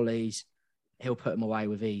can get volleys, he'll put them away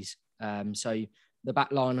with ease. So the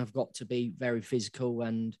back line have got to be very physical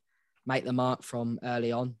and make the mark from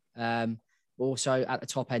early on. Also at the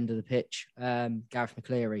top end of the pitch, Gareth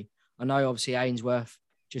McCleary. I know obviously Ainsworth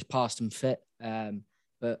just passed him fit,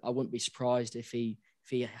 but I wouldn't be surprised if he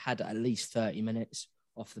had at least 30 minutes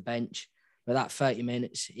off the bench. But that 30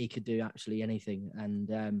 minutes, he could do absolutely anything.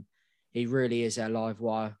 And he really is a live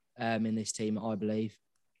wire in this team, I believe.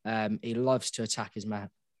 He loves to attack his man.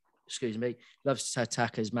 Loves to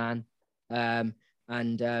attack his man. And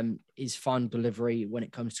his fine delivery when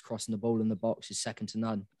it comes to crossing the ball in the box is second to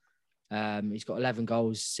none. He's got 11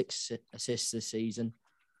 goals, 6 assists this season.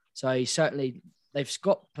 So they've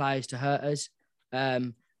got players to hurt us.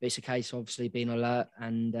 But it's a case of obviously being alert,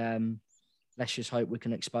 and let's just hope we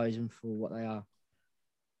can expose them for what they are.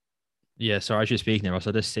 Yeah, sorry, as you're speaking there, Ross,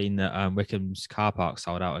 I just seen that Wycombe's car park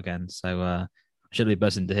sold out again. So I should be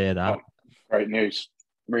buzzing to hear that. Oh, great news.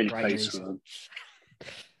 Really pleased with them.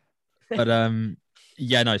 But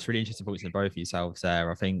yeah, no, it's really interesting talking to both of yourselves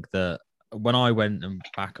there. I think that when I went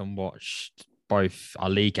back and watched both our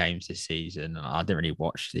league games this season, I didn't really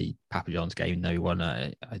watch the Papa John's game. No one,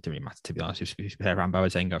 it didn't really matter, to be honest. If we had Rambo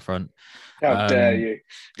Boateng up front. How dare you?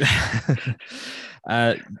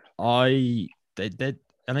 I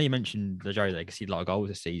know you mentioned the Joe they conceded a lot of goals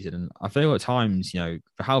this season, and I feel at times, for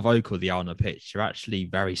how vocal they are on the pitch, they're actually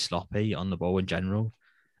very sloppy on the ball in general,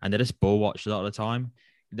 and they just ball watch a lot of the time.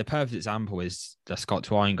 The perfect example is the Scott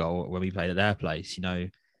Twine goal when we played at their place.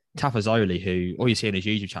 Tafazoli, who all you see on his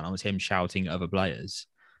YouTube channel is him shouting at other players.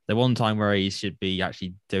 The one time where he should be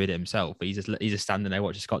actually doing it himself, but he's just standing there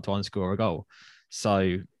watching Scott Twine score a goal.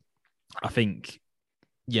 So I think,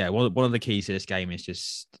 yeah, one of the keys to this game is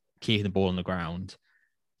just keeping the ball on the ground,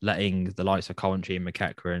 letting the likes of Coventry and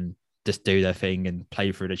McEachran just do their thing and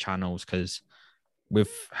play through the channels, because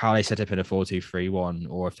with how they set up in a 4-2-3-1,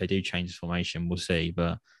 or if they do change the formation, we'll see.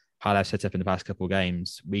 But how they've set up in the past couple of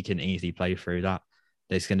games, we can easily play through that.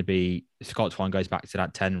 There's going to be, if Scott Twine goes back to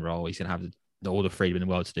that 10 role, he's going to have all the freedom in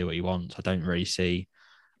the world to do what he wants. I don't really see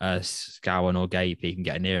Scowen or Gape he can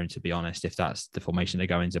get near him, to be honest, if that's the formation they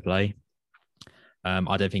go into play.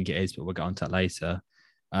 I don't think it is, but we'll get onto that later.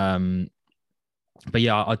 But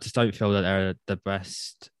yeah, I just don't feel that they're the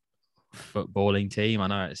best footballing team. I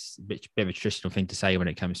know it's a bit of a traditional thing to say when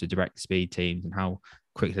it comes to direct speed teams and how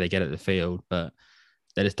quickly they get at the field, but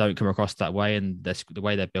they just don't come across that way. And the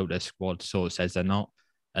way they built their squad sort of says they're not,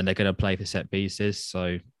 and they're going to play for set pieces.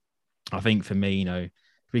 So I think for me, if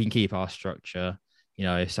we can keep our structure,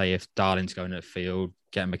 say if Darling's going at the field,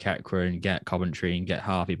 get McEachran, get Coventry and get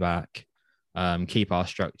Harvey back, keep our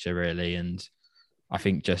structure really. And I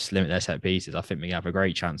think just limit their set pieces. I think we have a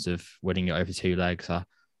great chance of winning it over 2 legs.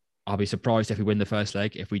 I'll be surprised if we win the first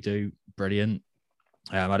leg. If we do, brilliant.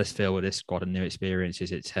 I just feel with this squad and new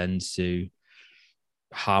experiences, it tends to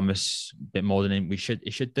harm us a bit more than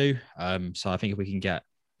it should do. So I think if we can get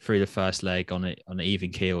through the first leg on an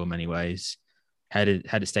even keel in many ways, head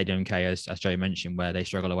at Stadium K, as Joe mentioned, where they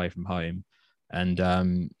struggle away from home, and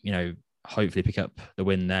hopefully pick up the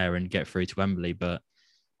win there and get through to Wembley. But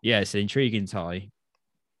yeah, it's an intriguing tie.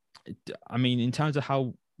 I mean, in terms of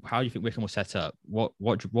how do you think Wycombe will set up? What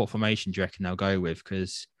formation do you reckon they'll go with?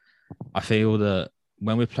 Because I feel that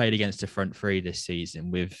when we've played against the front three this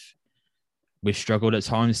season, we've struggled at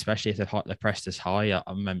times, especially if they've pressed us high. I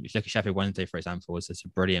remember, if you look at Sheffield Wednesday, for example, was a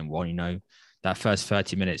brilliant one. You know, that first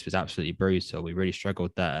 30 minutes was absolutely brutal. We really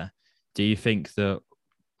struggled there. Do you think that,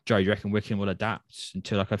 Joe, do you reckon Wycombe will adapt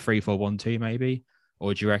into like a 3-4-1-2 maybe?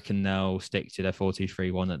 Or do you reckon they'll stick to their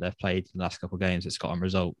 4-2-3-1 that they've played in the last couple of games that's got on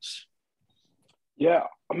results? Yeah,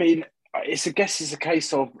 I mean, it's a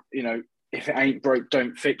case of, if it ain't broke,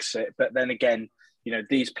 don't fix it. But then again,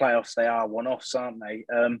 these playoffs, they are one-offs, aren't they?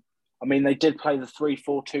 I mean, they did play the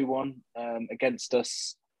 3-4-2-1 against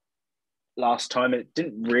us last time. It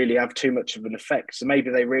didn't really have too much of an effect. So maybe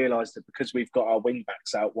they realised that because we've got our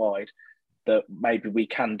wing-backs out wide, that maybe we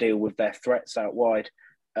can deal with their threats out wide.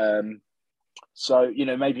 So,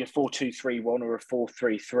 maybe a 4-2-3-1 or a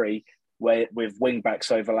 4-3-3 where with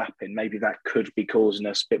wing-backs overlapping, maybe that could be causing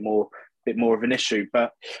us a bit more of an issue.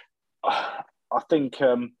 But I think,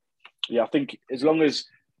 I think as long as,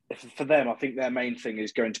 for them, I think their main thing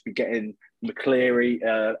is going to be getting McCleary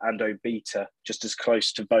and Obita just as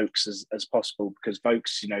close to Vokes as possible, because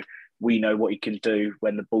Vokes, we know what he can do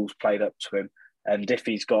when the ball's played up to him. And if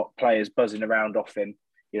he's got players buzzing around off him,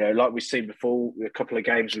 like we've seen before, a couple of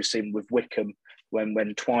games we've seen with Wycombe,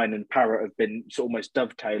 when Twine and Parrott have been almost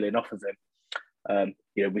dovetailing off of him.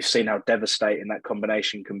 We've seen how devastating that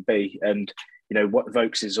combination can be. And, what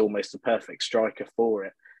Vokes is almost the perfect striker for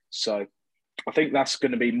it. So I think that's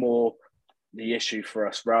going to be more the issue for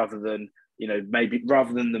us rather than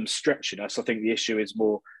them stretching us. I think the issue is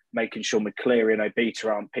more making sure McCleary and Obita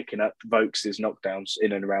aren't picking up Vokes' knockdowns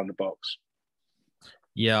in and around the box.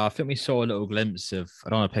 Yeah, I think we saw a little glimpse of, I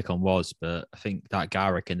don't want to pick on Was, but I think that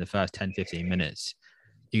Garrick in the first 10, 15 minutes,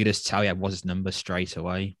 you could just tell he had Waz's number straight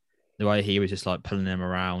away. The way he was just like pulling him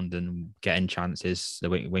around and getting chances, the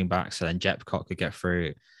wing backs, so then Jepcott could get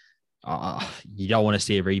through. You don't want to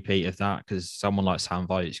see a repeat of that, because someone like Sam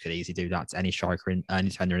Vokes could easily do that to any striker any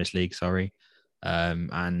defender in this league.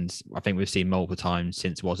 And I think we've seen multiple times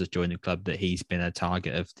since Was has joined the club that he's been a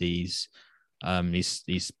target of these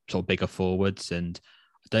sort of bigger forwards. And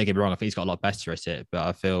don't get me wrong, I think he's got a lot better at it, but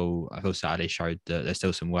I feel Saturday showed that there's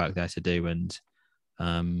still some work there to do, and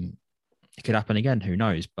it could happen again. Who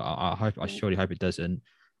knows? But I surely hope it doesn't.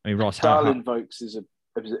 I mean, Ross, Darlin Vokes is a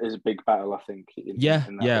big battle, I think. In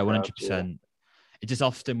 100%. It's just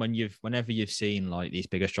often whenever you've seen like these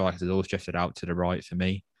bigger strikers, it's always drifted out to the right for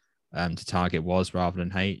me, to target Was rather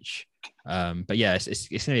than H. But yeah, it's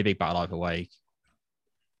going to be a big battle either way.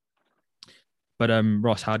 But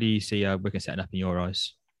Ross, how do you see Wycombe setting up in your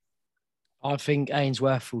eyes? I think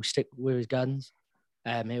Ainsworth will stick with his guns.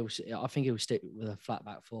 I think he'll stick with a flat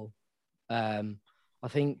back four. I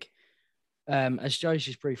think, as Joe's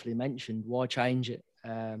just briefly mentioned, why change it?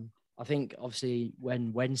 I think obviously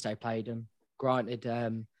when Wednesday played them,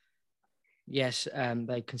 granted, yes,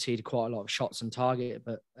 they conceded quite a lot of shots on target,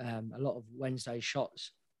 but a lot of Wednesday's shots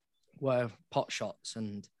were pot shots.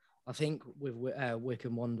 And I think with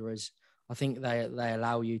Wycombe Wanderers, I think they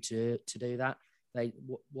allow you to do that.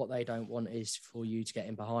 What they don't want is for you to get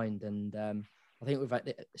in behind. And I think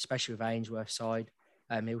especially with Ainsworth's side,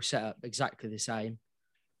 he'll set up exactly the same.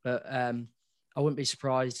 But I wouldn't be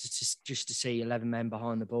surprised just to see 11 men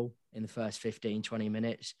behind the ball in the first 15, 20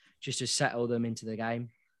 minutes, just to settle them into the game.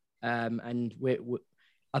 And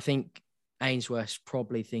I think Ainsworth's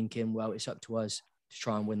probably thinking, well, it's up to us to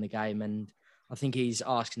try and win the game. And I think he's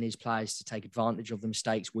asking his players to take advantage of the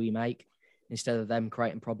mistakes we make instead of them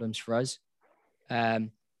creating problems for us.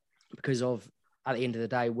 Because at the end of the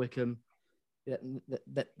day, Wycombe,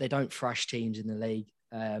 they don't thrash teams in the league.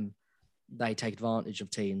 They take advantage of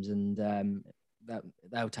teams, and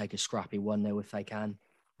they'll take a scrappy 1-0 if they can.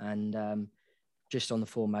 And just on the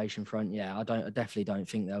formation front, yeah, I definitely don't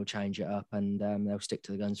think they'll change it up, and they'll stick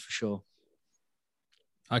to the guns for sure.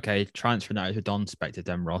 Okay, transferring that to Don's perspective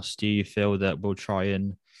then, Ross, do you feel that we'll try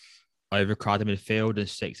and overcrowd the midfield and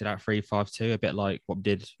stick to that 3-5-2, a bit like what we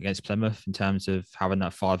did against Plymouth in terms of having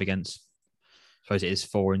that 5 against, I suppose it is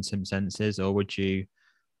 4 in some senses, or would you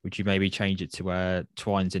maybe change it to where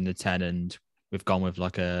Twine's in the 10 and we've gone with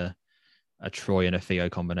like a Troy and a Theo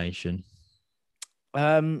combination?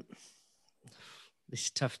 This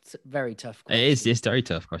is tough, very tough question. It's a very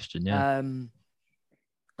tough question, yeah.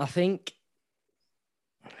 I think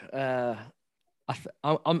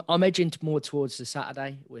I'm edging more towards the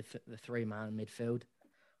Saturday with the 3-man midfield.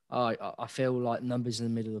 I feel like numbers in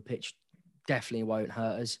the middle of the pitch definitely won't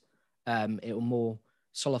hurt us. It will more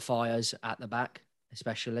solidify us at the back,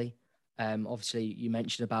 especially. Obviously, you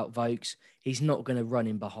mentioned about Vokes. He's not going to run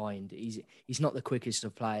in behind. He's not the quickest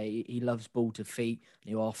of play. He loves ball to feet. And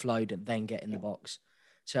he'll offload and then get in the box.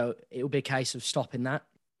 So it will be a case of stopping that.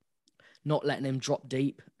 not letting him drop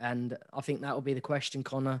deep. And I think that will be the question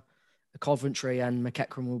Coventry and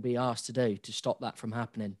McEachran will be asked to do to stop that from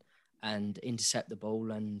happening and intercept the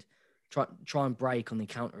ball and try and break on the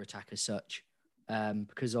counter attack as such.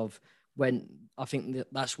 Because of when I think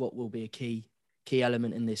that's what will be a key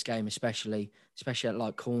element in this game, especially at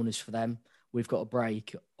like corners for them. We've got to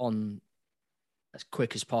break on as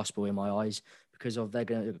quick as possible in my eyes because of they're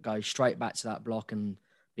going to go straight back to that block and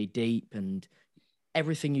be deep and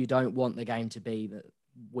everything you don't want the game to be that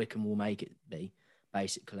Wycombe will make it be,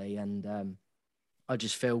 basically. And I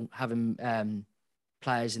just feel having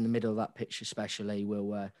players in the middle of that pitch especially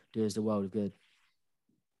will do us the world of good.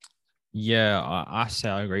 Yeah, I say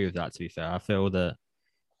I agree with that, to be fair. I feel that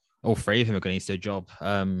all three of them are going to need to do a job.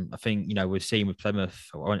 I think, we've seen with Plymouth,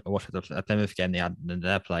 I watched the Plymouth game they had in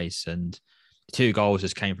their place, and 2 goals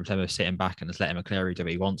just came from Plymouth sitting back and just letting McCleary do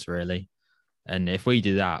what he wants, really. And if we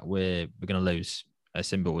do that, we're going to lose. As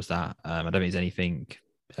simple as that. I don't think there's anything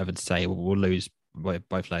ever to say we'll lose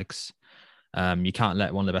both legs. You can't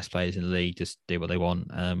let one of the best players in the league just do what they want.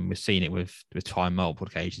 We've seen it with time multiple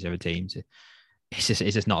occasions over teams. It's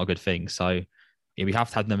just not a good thing. So we have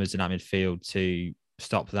to have numbers in that midfield to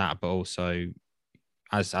stop that, but also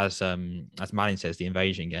as Manning says, the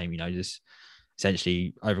invasion game, just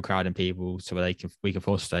essentially overcrowding people so we can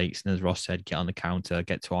force mistakes. And as Ross said, get on the counter,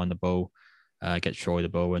 get Twine the ball, get Troy the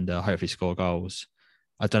ball, and hopefully score goals.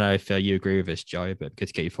 I don't know if you agree with this, Joe, but good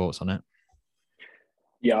to get your thoughts on it.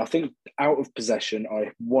 Yeah, I think out of possession,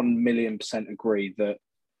 I 1,000,000% agree that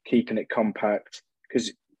keeping it compact,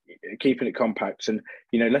 and,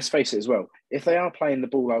 let's face it as well, if they are playing the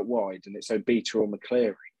ball out wide and it's Obita or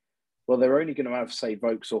McCleary, well, they're only going to have, say,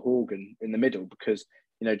 Vokes or Horgan in the middle because,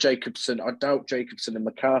 Jacobson, I doubt Jacobson and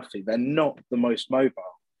McCarthy, they're not the most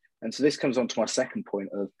mobile. And so this comes on to my second point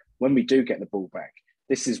of when we do get the ball back,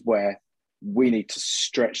 this is where we need to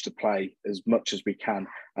stretch the play as much as we can.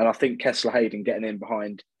 And I think Kessler Hayden getting in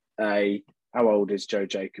behind how old is Joe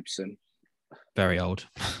Jacobson? Very old.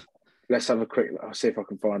 Let's have a quick, I'll see if I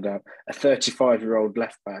can find out. A 35-year-old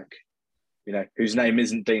left back, whose name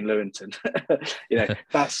isn't Dean Lewington.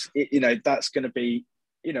 That's going to be,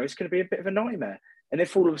 it's going to be a bit of a nightmare. And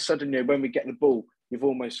if all of a sudden, when we get the ball, you've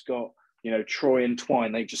almost got, Troy and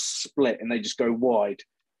Twine, they just split and they just go wide,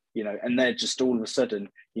 and they're just all of a sudden,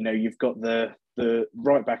 you've got the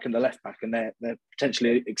right back and the left back and they're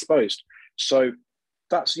potentially exposed. So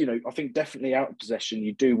that's, I think definitely out of possession,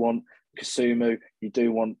 you do want Kasumu, you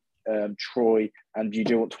do want Troy, and you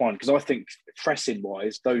do want Twine. Because I think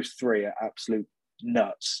pressing-wise, those three are absolute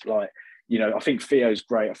nuts. I think Theo's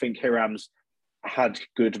great. I think Hiram's had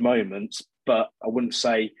good moments, but I wouldn't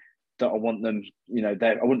say that I want them,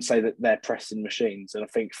 I wouldn't say that they're pressing machines. And I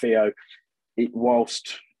think Theo,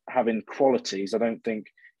 whilst having qualities, I don't think,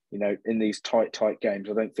 in these tight games,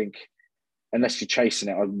 I don't think, unless you're chasing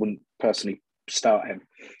it, I wouldn't personally start him.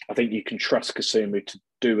 I think you can trust Kasumu to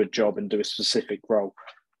do a job and do a specific role.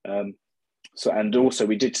 And also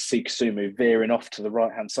we did see Kasumu veering off to the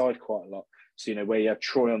right-hand side quite a lot. So, where you have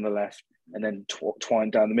Troy on the left and then Twine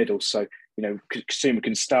down the middle. So, Kasumu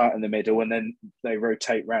can start in the middle and then they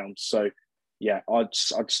rotate round. So, yeah, I'd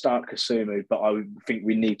start Kasumu, but I think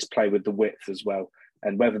we need to play with the width as well.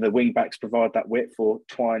 And whether the wing backs provide that width or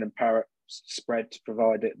Twine and Parrott spread to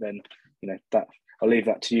provide it, then, that I'll leave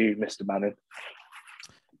that to you, Mr. Manning.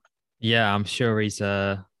 Yeah, I'm sure he's,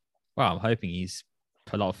 I'm hoping he's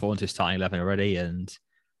put a lot of thought into his starting 11 already, and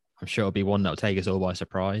I'm sure it'll be one that'll take us all by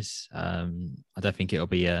surprise. I don't think it'll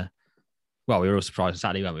be we were all surprised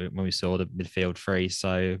Saturday when we saw the midfield three.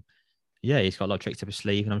 So, yeah, he's got a lot of tricks up his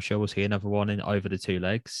sleeve, and I'm sure we'll see another one in over the 2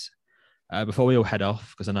 legs. Before we all head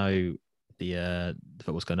off, because I know the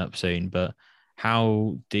football's going up soon, but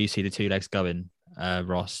how do you see the 2 legs going,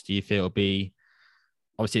 Ross? Do you feel it'll be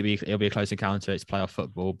a close encounter? It's playoff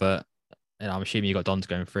football, but I'm assuming you got Dons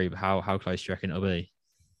going through. But how close do you reckon it'll be?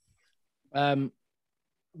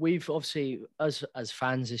 We've obviously, as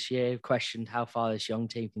fans this year, questioned how far this young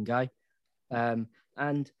team can go,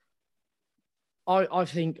 and I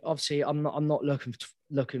think obviously I'm not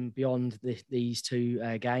looking beyond these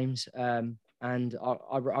 2 games. And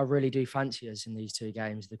I really do fancy us in these 2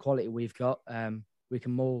 games. The quality we've got, we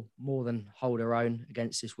can more than hold our own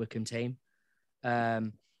against this Wycombe team.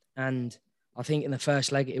 And I think in the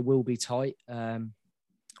first leg, it will be tight.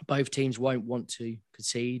 Both teams won't want to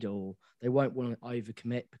concede or they won't want to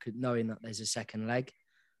overcommit because knowing that there's a second leg.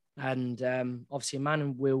 And obviously,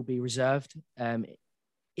 Manning will be reserved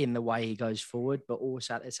in the way he goes forward, but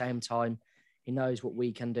also at the same time, he knows what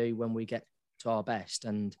we can do when we get to our best.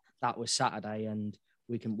 And that was Saturday, and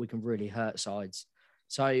we can really hurt sides.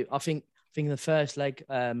 So I think in the first leg,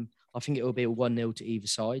 I think it will be a 1-0 to either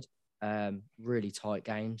side. really tight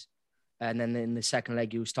games. And then in the second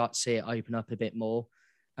leg, you'll start to see it open up a bit more.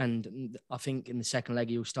 And I think in the second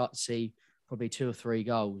leg, you'll start to see probably 2 or 3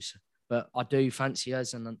 goals. But I do fancy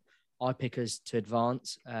us, and I pick us to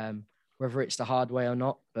advance, whether it's the hard way or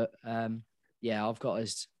not. But yeah, I've got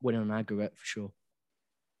us winning on aggregate for sure.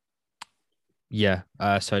 Yeah,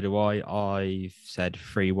 so do I. I've said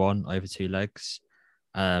 3-1 over 2 legs.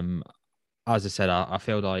 As I said, I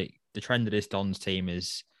feel like the trend of this Dons team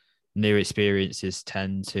is new experiences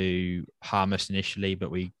tend to harm us initially, but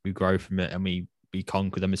we grow from it and we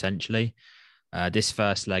conquer them essentially. This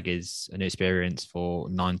first leg is an experience for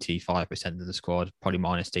 95% of the squad, probably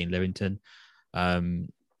minus Dean Lewington.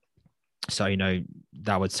 So, you know,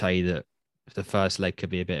 that would say that the first leg could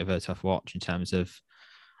be a bit of a tough watch in terms of,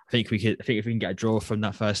 I think if we can get a draw from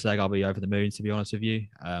that first leg, I'll be over the moon, to be honest with you.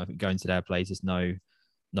 I think going to their place is no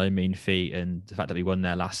mean feat. And the fact that we won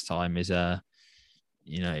there last time is,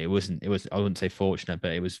 you know, it was, I wouldn't say fortunate,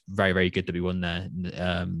 but it was very, very good that we won there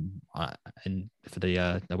and for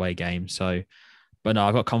the away game. So, but no,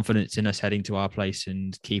 I've got confidence in us heading to our place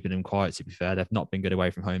and keeping them quiet, to be fair. They've not been good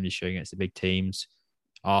away from home this year against the big teams.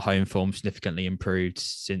 Our home form significantly improved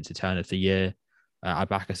since the turn of the year. I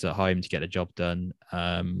back us at home to get the job done. So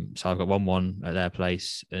I've got 1-1 at their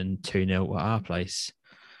place and 2-0 at our place.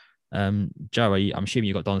 Joe, I'm assuming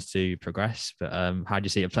you've got Dons to progress, but how do you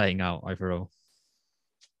see it playing out overall?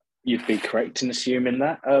 You'd be correct in assuming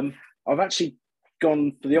that. I've actually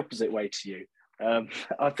gone for the opposite way to you.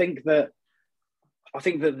 I think that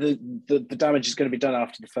the damage is going to be done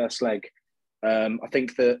after the first leg. I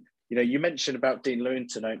think that, you know, you mentioned about Dean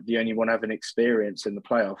Lewington, the only one having experience in the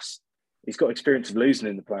playoffs. He's got experience of losing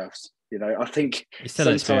in the playoffs. You know, I think he's still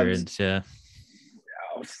experienced, yeah.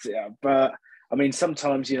 But I mean,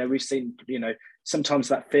 sometimes, you know, we've seen, you know, sometimes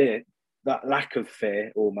that fear, that lack of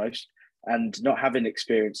fear almost, and not having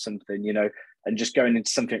experienced something, you know, and just going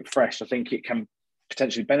into something fresh, I think it can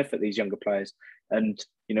potentially benefit these younger players. And,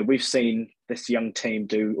 you know, we've seen this young team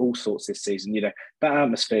do all sorts this season. You know, that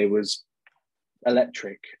atmosphere was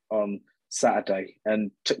electric on Saturday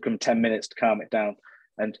and took them 10 minutes to calm it down.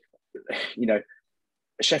 And, you know,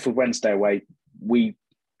 Sheffield Wednesday away, we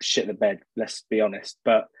shit the bed, let's be honest.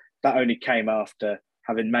 But that only came after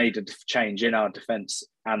having made a change in our defence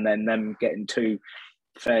and then them getting 2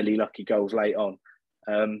 fairly lucky goals late on.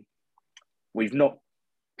 We've not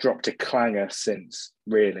dropped a clanger since,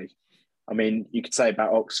 really. I mean, you could say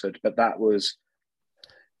about Oxford, but that was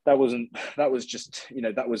just, you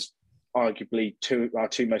know, that was arguably our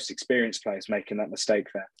 2 most experienced players making that mistake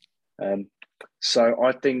there. So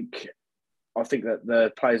I think that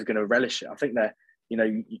the players are going to relish it. I think they're, you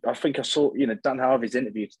know, I think I saw, you know, Dan Harvey's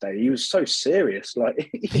interview today. He was so serious, like,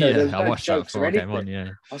 you know, yeah, I watched that before I came on.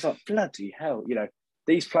 Yeah, I was like, bloody hell, you know,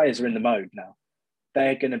 these players are in the mode now.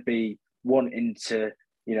 They're going to be wanting to,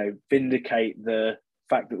 you know, vindicate the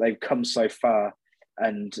fact that they've come so far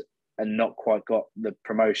and not quite got the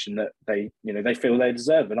promotion that they, you know, they feel they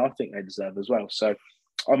deserve, and I think they deserve as well. So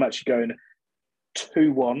I'm actually going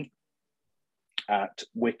 2-1 at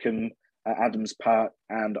Wycombe at Adams Park,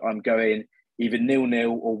 and I'm going either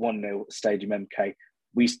 0-0 or 1-0 at Stadium MK.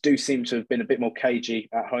 We do seem to have been a bit more cagey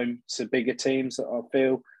at home to bigger teams, I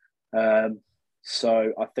feel.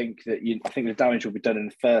 So I think the damage will be done in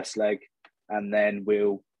the first leg, and then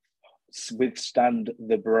we'll withstand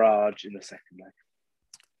the barrage in the second leg.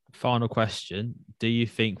 Final question: do you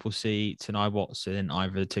think we'll see Tanai Watson in either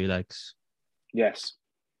of the 2 legs? Yes.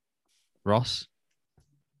 Ross?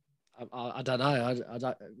 I don't know. I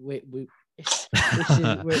don't. Is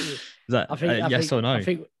that yes or no?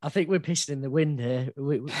 I think we're pissing in the wind here.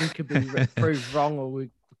 We could be proved wrong, or we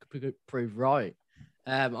could be proved right.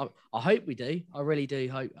 I hope we do. I really do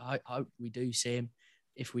hope we do see him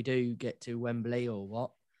if we do get to Wembley or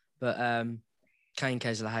what. But Kane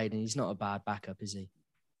Kesler-Hayden, he's not a bad backup, is he?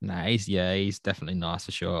 Nah, he's definitely nice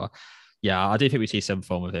for sure. Yeah, I do think we see some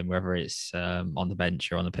form of him, whether it's on the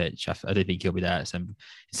bench or on the pitch. I do think he'll be there in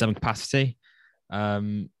some capacity.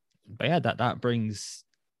 But yeah, that brings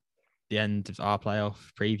the end of our playoff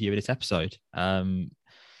preview of this episode. Really,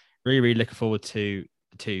 really looking forward to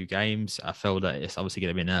the 2 games. I feel that it's obviously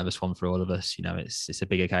going to be a nervous one for all of us. You know, it's a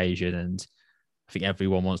big occasion, and I think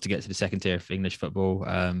everyone wants to get to the second tier of English football.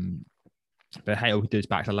 But hey, all we do is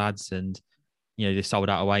back the lads, and you know, they sold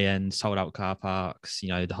out away ends, sold out car parks. You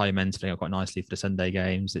know, the home end's filling up quite nicely for the Sunday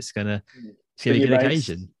games. It's gonna be a good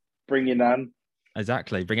occasion. Bring your nan.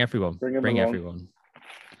 Exactly. Bring everyone. Bring everyone.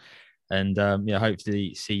 And yeah,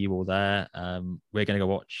 hopefully see you all there. We're going to go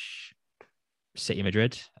watch City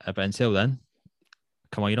Madrid. But until then,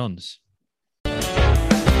 come on, you Dons.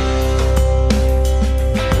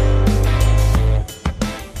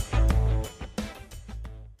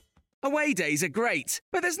 Away days are great,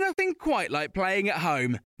 but there's nothing quite like playing at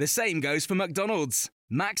home. The same goes for McDonald's.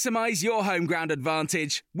 Maximise your home ground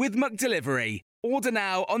advantage with McDelivery. Order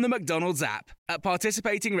now on the McDonald's app. At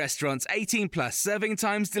participating restaurants, 18 plus, serving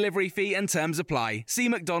times, delivery fee and terms apply. See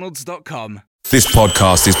mcdonalds.com. This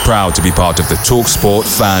podcast is proud to be part of the TalkSport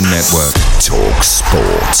Fan Network.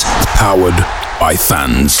 TalkSport. Powered by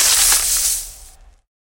fans.